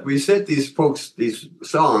is that we sent these folks these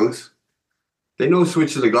songs. They know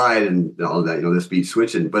Switch to the Glide and all that, this beat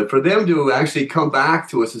switching. But for them to actually come back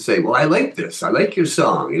to us and say, well, I like this. I like your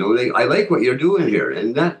song. I like what you're doing here.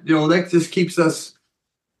 And that, that just keeps us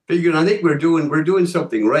figuring, I think we're doing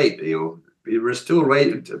something right. We're still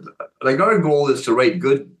right. Like, our goal is to write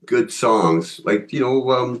good songs, like,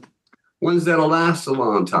 ones that'll last a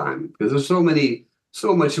long time. Because there's so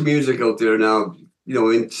much music out there now,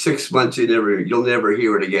 in 6 months, you'll never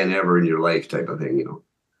hear it again ever in your life, type of thing,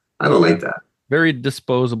 I don't like that. Very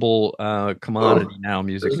disposable commodity now,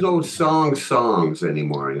 music. There's no songs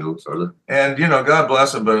anymore, sort of. And, God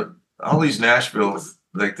bless them, but all these Nashville,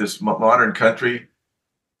 like this modern country,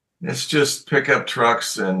 it's just pickup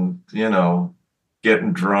trucks and,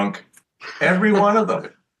 getting drunk. Every one of them.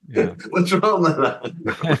 Yeah. What's wrong with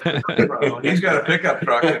that? He's got a pickup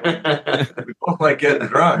truck. We both like getting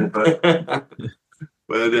drunk, but...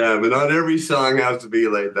 But not every song has to be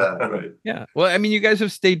like that, right? Yeah. Well, I mean, you guys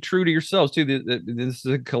have stayed true to yourselves too. This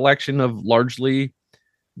is a collection of largely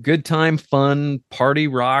good time, fun, party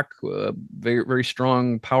rock, very, very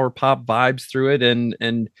strong power pop vibes through it.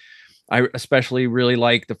 And I especially really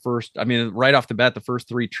like right off the bat, the first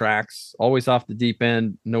 3 tracks, Always Off the Deep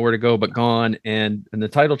End, Nowhere to Go But Gone, and the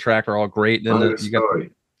title track are all great. And then you got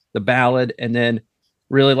the ballad, and then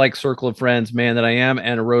really like Circle of Friends, Man That I Am,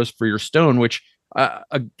 and A Rose for Your Stone, which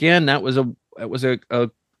again, that was a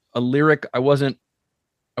lyric I wasn't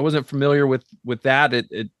familiar with that.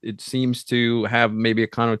 It seems to have maybe a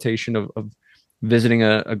connotation of visiting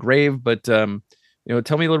a grave, but tell me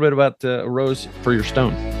a little bit about A Rose for Your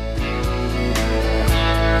Stone.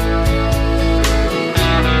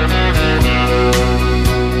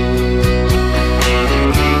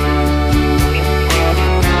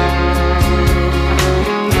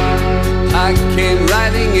 I came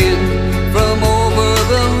riding in from over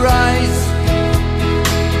the rise,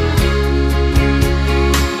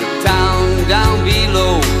 the town down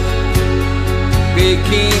below,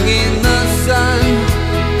 baking in the sun.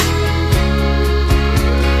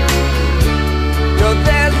 You're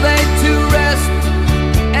there laid to rest,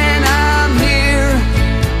 and I'm here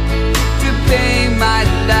to pay my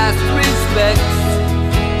last respects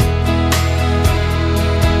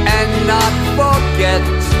and not forget.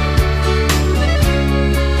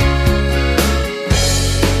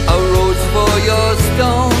 For your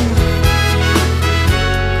stone,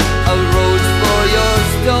 a rose for your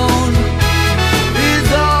stone is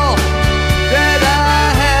all that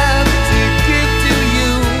I have to give to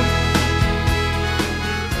you.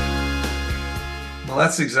 Well,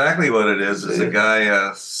 that's exactly what it is. Is a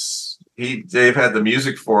guy, Dave had the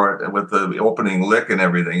music for it with the opening lick and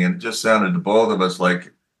everything, and it just sounded to both of us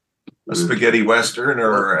like a spaghetti western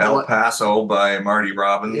or El Paso by Marty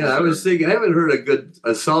Robbins. Yeah, I was thinking, I haven't heard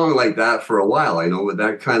a song like that for a while, with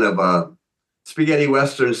that kind of spaghetti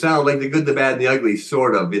western sound, like The Good, the Bad, and the Ugly,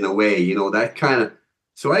 sort of, in a way, that kind of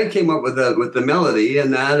So I came up with the melody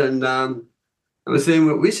and that, and I was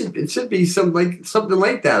saying it should be something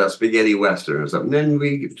like that, a spaghetti western or something. Then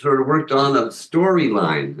we sort of worked on a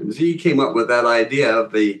storyline, and Z came up with that idea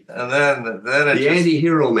of the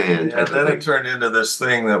anti-hero man. Yeah, then it turned into this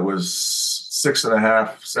thing that was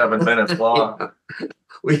 6.5, 7 minutes long.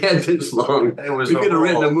 We had this long. We could have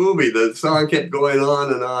written a movie. The song kept going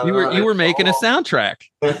on and on. You were making a soundtrack.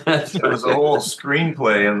 It was a whole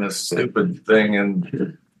screenplay in this stupid thing,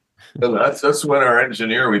 and that's when our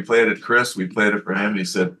engineer. We played it, Chris. We played it for him. He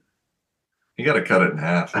said, "You got to cut it in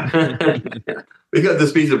half." We got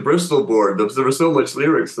this piece of Bristol board. There was so much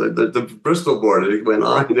lyrics. The Bristol board. It went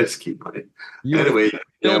on. Let's keep on. Anyway,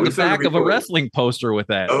 the back of a wrestling poster with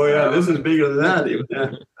that. Oh yeah, this is bigger than that. Even.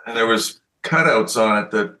 And there was cutouts on it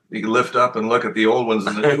that you could lift up and look at the old ones,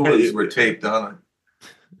 and the new ones were taped on it.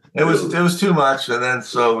 It was too much, and then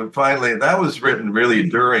so finally that was written really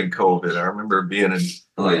during COVID. I remember being in.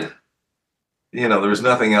 Oh yeah. There was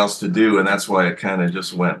nothing else to do, and that's why it kind of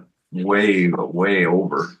just went way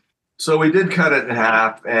over. So we did cut it in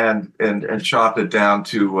half and chopped it down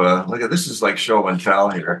to look at this is like show and tell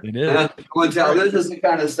here. It is. Show and tell. This is the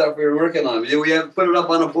kind of stuff we were working on. We have put it up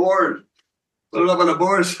on a board. Put it up on a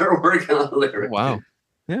board, start working on the lyrics. Wow.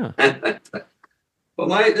 Yeah. But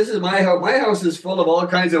this is my house. My house is full of all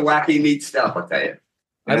kinds of wacky, neat stuff, I'll tell you.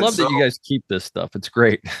 I love that you guys keep this stuff. It's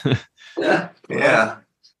great. Yeah.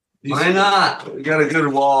 Why not? We got a good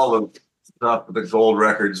wall of stuff with the gold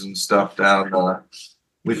records and stuff down.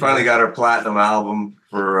 We finally got our platinum album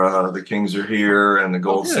for The Kings Are Here and the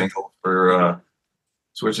gold single for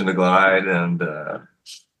Switching to Glide.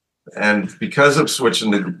 And because of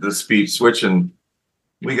switching the speed switching,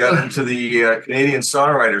 we got into the Canadian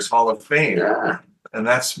Songwriters Hall of Fame. Yeah. And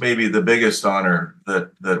that's maybe the biggest honor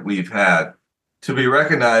that we've had, to be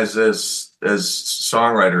recognized as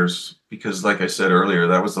songwriters, because like I said earlier,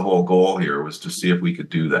 that was the whole goal here, was to see if we could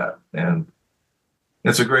do that. And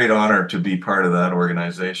it's a great honor to be part of that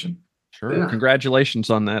organization. Sure. Yeah.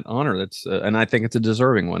 Congratulations on that honor. That's and I think it's a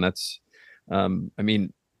deserving one. That's I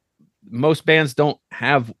mean, most bands don't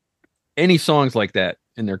have any songs like that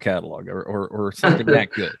in their catalog or something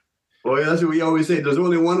that good. Well, that's what we always say. There's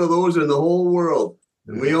only one of those in the whole world,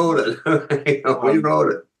 and we own it. We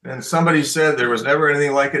wrote it. And somebody said there was never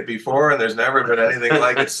anything like it before, and there's never been anything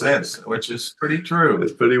like it since, which is pretty true.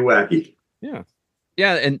 It's pretty wacky. Yeah.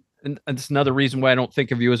 Yeah, and it's another reason why I don't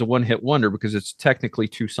think of you as a one-hit wonder, because it's technically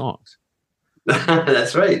 2 songs.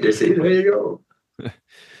 That's right. See, there you go.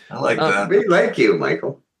 I like that. We like you,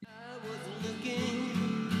 Michael.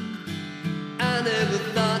 I never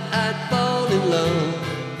thought I'd fall in love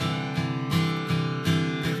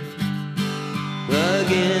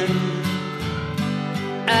again.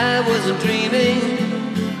 I wasn't dreaming,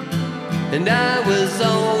 and I was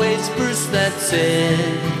always first, that's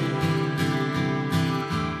it.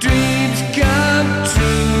 Dreams come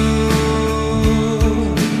true,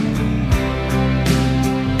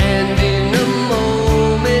 and in a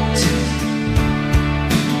moment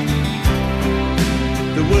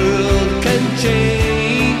the world can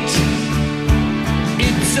change.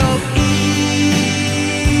 It's so easy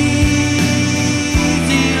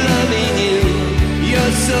loving you.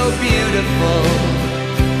 You're so beautiful,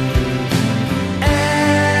 and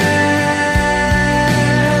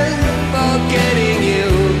forgetting you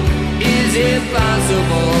is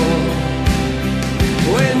impossible.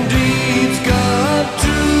 When dreams come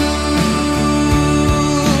true,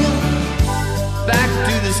 back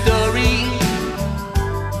to the story.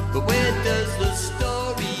 But where does the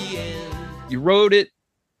story end? You wrote it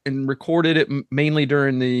and recorded it mainly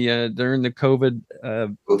during the COVID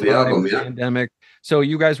pandemic. So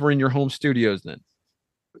you guys were in your home studios then?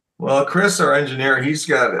 Well, Chris, our engineer, he's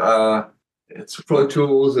got it's Pro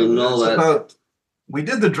Tools and all that. We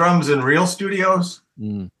did the drums in real studios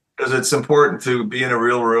because it's important to be in a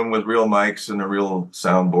real room with real mics and a real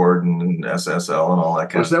soundboard and SSL and all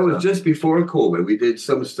that kind of stuff. That was just before COVID. We did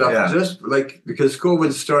some stuff just like, because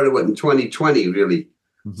COVID started in 2020, really.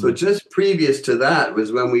 Mm-hmm. So just previous to that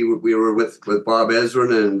was when we were with Bob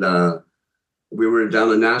Ezrin, and we were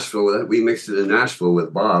down in Nashville. We mixed it in Nashville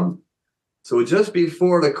with Bob. So just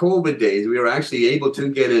before the COVID days, we were actually able to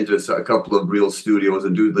get into a couple of real studios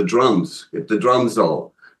and do the drums, get the drums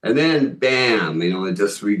all. And then, bam, it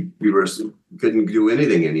just, we couldn't do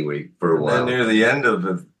anything anyway for a while. And then near the end of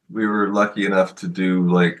it, we were lucky enough to do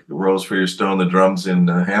like Rose for Your Stone, the drums in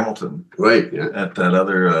Hamilton. Right, yeah. At that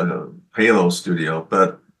other Halo studio.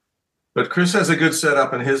 But Chris has a good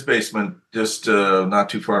setup in his basement, just not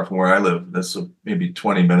too far from where I live. That's maybe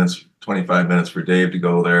 20 minutes, 25 minutes for Dave to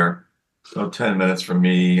go there. So 10 minutes from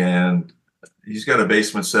me. And he's got a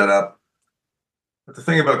basement set up. But the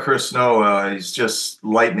thing about Chris Snow, he's just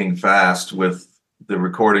lightning fast with the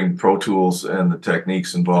recording Pro Tools and the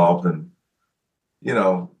techniques involved. And, you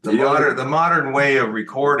know, the modern way of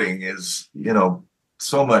recording is, you know,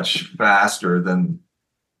 so much faster than,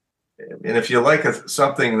 and if you like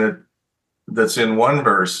something that's in one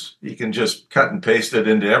verse, you can just cut and paste it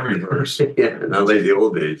into every verse. Yeah, not like the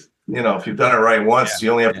old days. You know, if you've done it right once,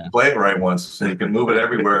 you only have to play it right once, so you can move it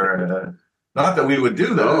everywhere. Not that we would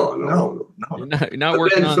do that. No. You're not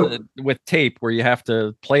working on with tape where you have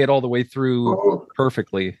to play it all the way through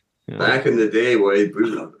perfectly. Yeah. Back in the day, I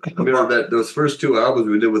remember that those first 2 albums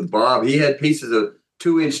we did with Bob, he had pieces of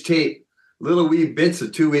 2-inch tape, little wee bits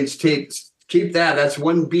of 2-inch tape. Keep that. That's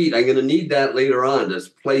one beat. I'm going to need that later on.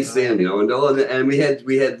 Just place in, you know. And we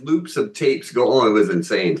had loops of tapes go on. It was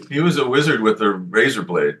insane. He was a wizard with the razor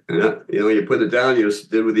blade. Yeah, you know, you put it down. You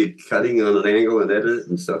just did with the cutting on an angle and edit it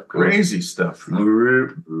and stuff. Crazy stuff.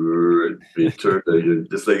 You turn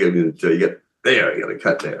just like until you get there. You got to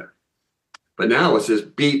cut there. But now it's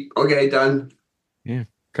just beat. Okay, done. Yeah.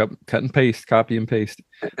 Cut and paste, copy and paste.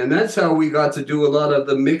 And that's how we got to do a lot of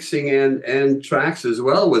the mixing and tracks as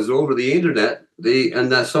well, was over the internet. And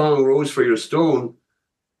that song Rose for Your Stone,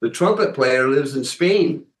 the trumpet player lives in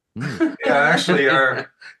Spain. Yeah, actually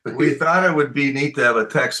we thought it would be neat to have a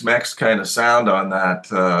Tex-Mex kind of sound on that.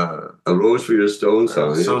 A Rose for Your Stone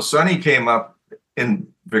song. So Sonny came up in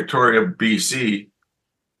Victoria, BC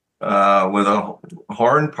with a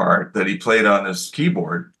horn part that he played on his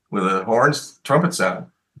keyboard with a trumpet sound.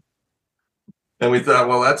 And we thought,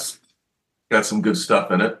 well, that's got some good stuff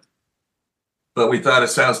in it. But we thought it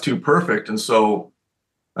sounds too perfect. And so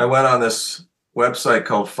I went on this website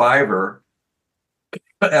called Fiverr,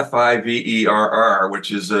 Fiverr,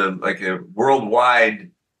 which is like a worldwide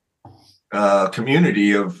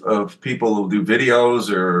community of people who do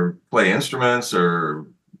videos or play instruments or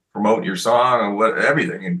promote your song or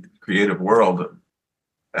everything in the creative world.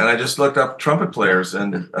 And I just looked up trumpet players,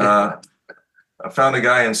 and I found a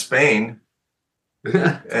guy in Spain.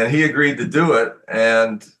 And he agreed to do it,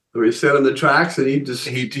 and we set him the tracks, and he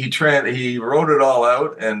wrote it all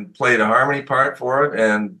out and played a harmony part for it,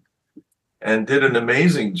 and did an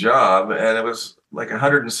amazing job, and it was like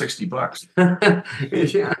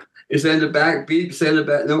 $160. Yeah, you send it back, beep, send it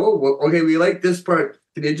back. No, okay, we like this part.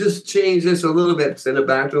 Can you just change this a little bit? Send it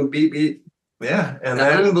back to him, beep, beep. Yeah, and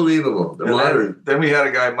then, unbelievable. The modern. Then we had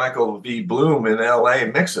a guy, Michael V. Bloom, in LA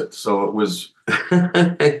mix it. So it was.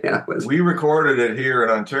 We recorded it here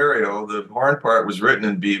in Ontario. The horn part was written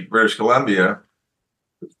in British Columbia.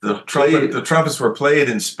 The trumpets were played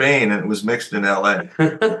in Spain, and it was mixed in LA.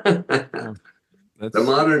 The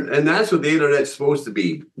modern, and that's what the internet's supposed to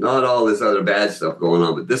be. Not all this other bad stuff going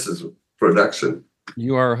on, but this is production.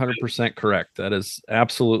 You are 100% correct. That is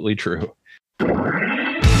absolutely true.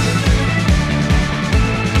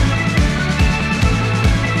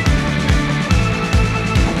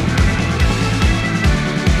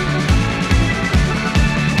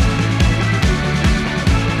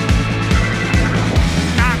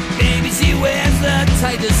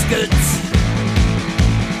 Tightest skirts.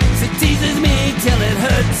 She teases me till it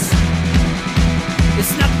hurts. It's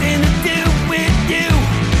nothing to do with you.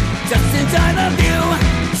 Just inside of you.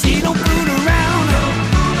 She don't fool around.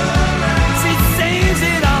 She saves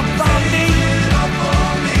it all for me.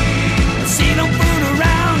 She don't fool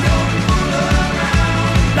around.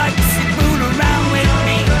 Like she fool around with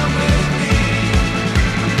me.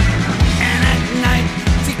 And at night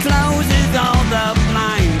she closes all the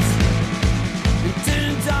blinds.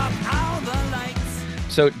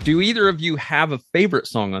 So, do either of you have a favorite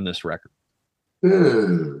song on this record?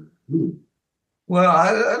 Well,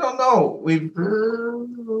 I don't know. We've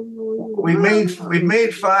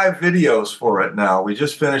made 5 videos for it now. We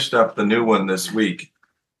just finished up the new one this week.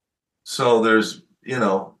 So there's,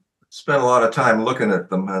 spent a lot of time looking at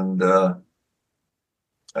them, and I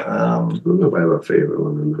don't know if I have a favorite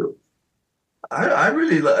one or not. I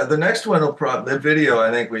really the next one the video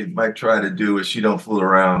I think we might try to do is She Don't Fool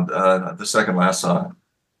Around, the second last song.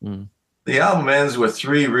 Mm. The album ends with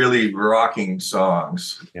 3 really rocking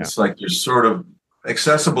songs. Yeah. It's like there's sort of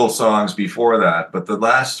accessible songs before that, but the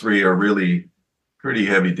last 3 are really pretty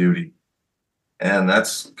heavy duty. And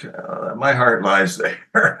that's my heart lies there.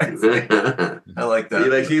 I like that. He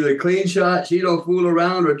likes either Clean Shot, She Don't Fool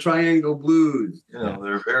Around, or Triangle Blues.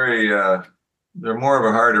 They're very they're more of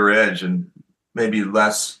a harder edge and maybe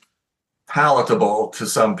less palatable to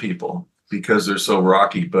some people because they're so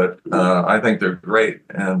rocky, but I think they're great.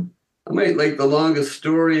 And I might like The Longest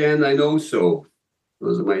Story and I Know So.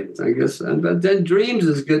 Those are my, I guess. But then Dreams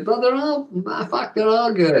is good. But they're all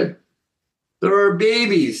good. There are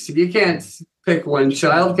babies. You can't pick one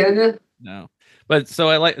child, can you? No. But so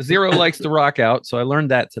I like Zero likes to rock out. So I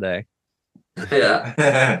learned that today.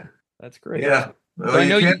 Yeah. That's great. Yeah. Well, So I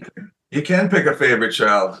know you can pick a favorite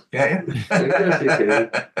child, can't you? Yes, you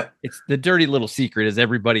can. It's the dirty little secret is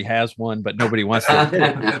everybody has one, but nobody wants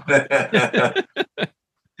to.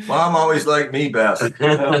 Mom always liked me best.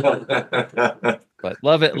 But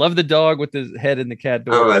love it. Love the dog with his head in the cat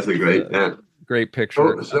door. Oh, that's a great, yeah. Great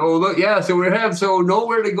picture. So look, yeah. So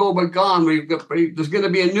Nowhere to Go But Gone. There's going to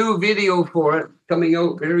be a new video for it coming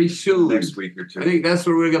out very soon. Next week or I two. think that's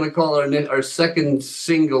what we're going to call our second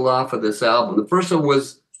single off of this album. The first one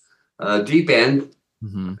was Deep End.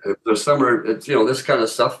 Mhm. The summer, it's this kind of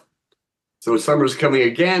stuff. So summer's coming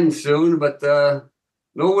again soon, but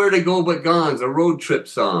Nowhere to Go But Gone's a road trip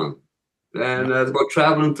song, and it's about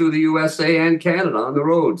traveling through the USA and Canada on the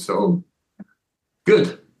road. So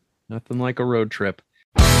good. Nothing like a road trip.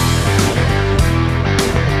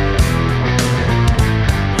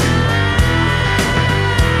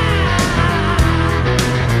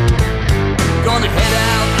 Gonna head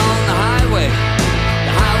out on the highway.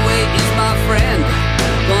 The highway is my friend.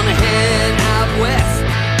 Gonna head out west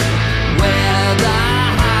where the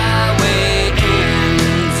highway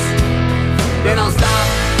ends. Then I'll stop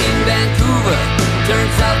in Vancouver, turn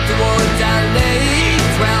south towards LA.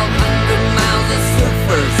 1,200 miles of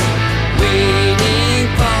surfers waiting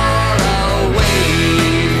for a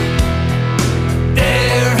wave.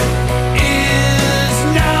 There is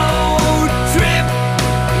no trip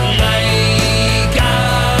like a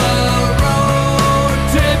road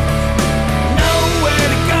trip. Nowhere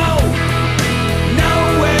to go,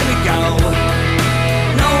 nowhere to go,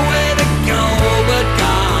 nowhere to go but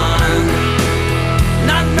gone.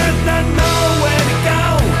 Nowhere to go,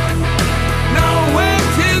 nowhere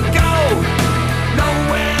to go,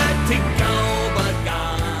 nowhere to go but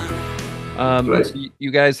gone. Right. So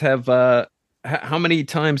you guys have how many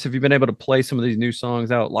times have you been able to play some of these new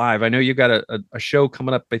songs out live? I know you got a show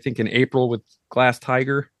coming up, I think in April with Glass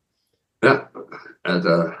Tiger. Yeah.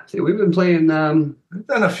 And we've been playing. I've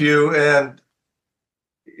done a few, and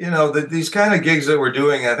these kind of gigs that we're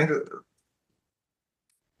doing, I think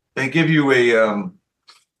they give you a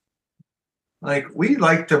we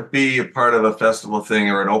like to be a part of a festival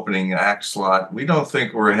thing or an opening act slot. We don't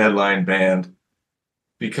think we're a headline band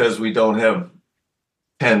because we don't have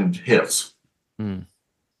 10 hits.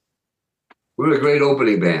 We're a great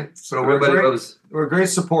opening band. So we're Everybody great. loves. We're a great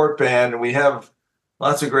support band, and we have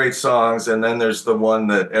lots of great songs. And then there's the one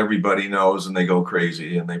that everybody knows, and they go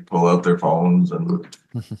crazy and they pull out their phones, and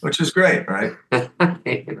which is great, right?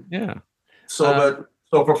 Yeah. So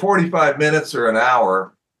for 45 minutes or an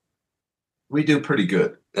hour, we do pretty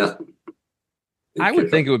good. Yeah. I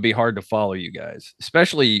would think it would be hard to follow you guys,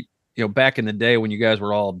 especially back in the day when you guys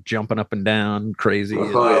were all jumping up and down crazy. Oh,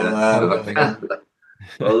 yeah.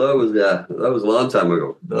 Well, that was a long time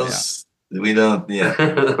ago. Those we don't. Yeah.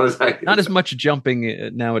 That was like- Not as much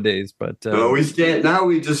jumping nowadays, but No, we stand now.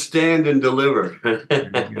 We just stand and deliver.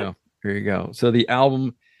 there you go. There you go. So the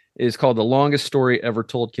album is called The Longest Story Ever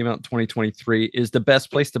Told. Came out in 2023. Is the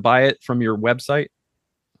best place to buy it from your website?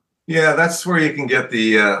 Yeah, that's where you can get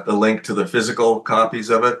the link to the physical copies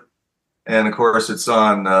of it, and of course it's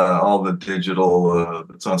on all the digital.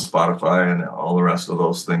 It's on Spotify and all the rest of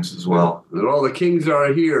those things as well. And all the Kings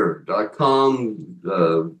Are Here.com.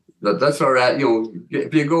 That's our at.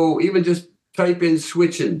 If you go, even just type in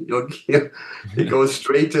switching, it goes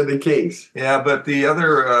straight to the Kings. Yeah, but the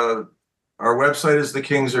other our website is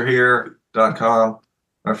thekingsarehere.com.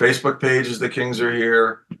 Our Facebook page is The Kings Are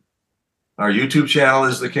Here. Our YouTube channel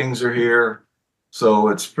is The Kings Are Here. So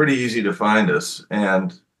it's pretty easy to find us.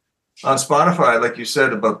 And on Spotify, like you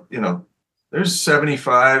said, there's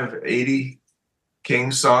 75, 80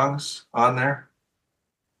 Kings songs on there.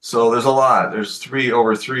 So there's a lot. There's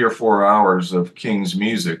over 3 or 4 hours of Kings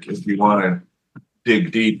music if you want to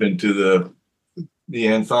dig deep into the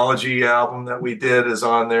anthology album that we did is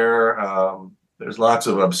on there. There's lots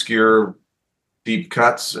of obscure deep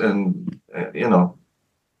cuts and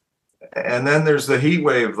and then there's the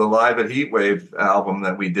Heatwave, the Live at Heatwave album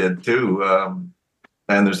that we did too.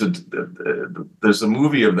 And there's a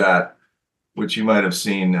movie of that, which you might have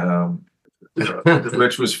seen,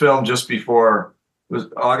 which was filmed just before, it was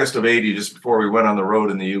August of 80, just before we went on the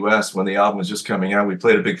road in the US when the album was just coming out. We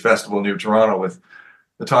played a big festival near Toronto with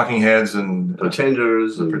the Talking Heads and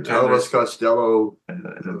Pretenders and Pretenders. Elvis Costello.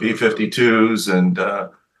 the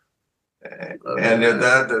B-52s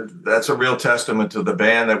that's a real testament to the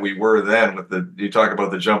band that we were then. You talk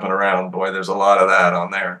about the jumping around, boy, there's a lot of that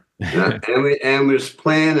on there. Yeah. And there's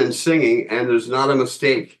playing and singing, and there's not a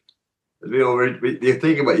mistake. You know, you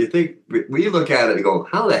think we look at it and go,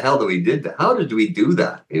 how the hell do we did that? How did we do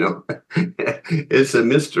that? You know, it's a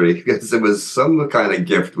mystery because it was some kind of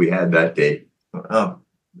gift we had that day. Oh,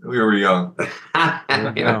 we were young.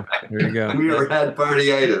 There you go. We had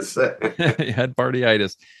partyitis. You had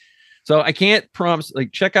partyitis. So I can't promise,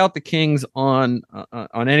 like, check out the Kings on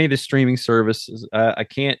any of the streaming services. I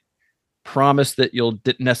can't promise that you'll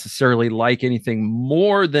necessarily like anything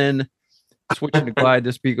more than Switching to Glide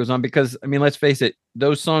This Beat Goes On, because I mean, let's face it,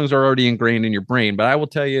 those songs are already ingrained in your brain. But I will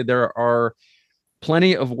tell you, there are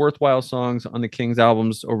plenty of worthwhile songs on the Kings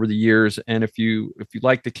albums over the years, and if you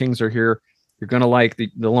like The Kings Are Here, you're gonna like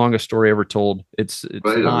the Longest Story Ever Told. It's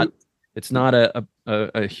not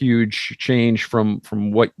a huge change from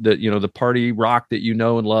what the party rock that you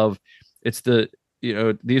know and love. It's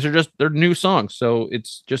these are they're new songs, so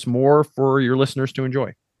it's just more for your listeners to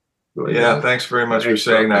enjoy. Yeah, thanks very much for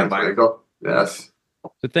saying that, Michael. Yes.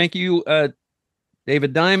 So thank you,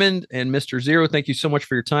 David Diamond and Mr. Zero. Thank you so much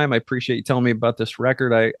for your time. I appreciate you telling me about this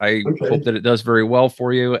record. I hope that it does very well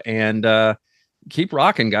for you, and keep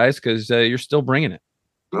rocking, guys, because you're still bringing it.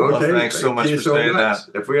 Okay. Well, thanks so much for saying that.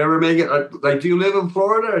 If we ever make it, do you live in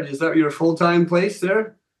Florida, or is that your full-time place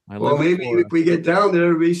there? Well, maybe if we get down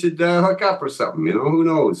there, we should hook up or something. You know, who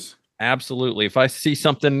knows? Absolutely. If I see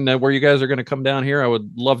something where you guys are going to come down here, I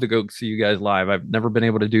would love to go see you guys live. I've never been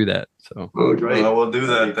able to do that. So, great. Well, we'll do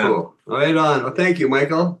that then. Cool. Right on. Well, thank you,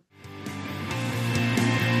 Michael.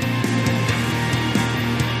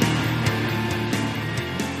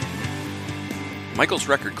 Michael's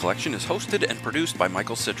Record Collection is hosted and produced by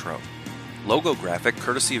Michael Citro. Logo graphic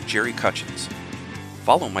courtesy of Jerry Cutchins.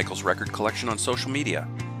 Follow Michael's Record Collection on social media,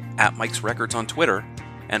 at Mike's Records on Twitter,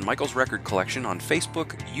 and Michael's Record Collection on Facebook,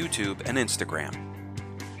 YouTube, and Instagram.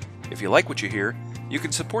 If you like what you hear, you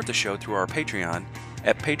can support the show through our Patreon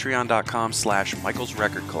at patreon.com/Michael's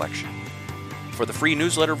Record Collection. For the free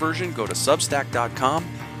newsletter version, go to substack.com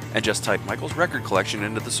and just type Michael's Record Collection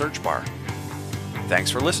into the search bar.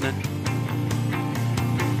 Thanks for listening.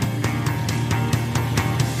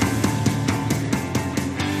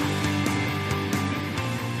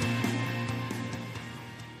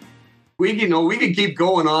 We could keep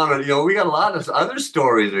going on, and we got a lot of other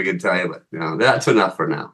stories we can tell you, but that's enough for now.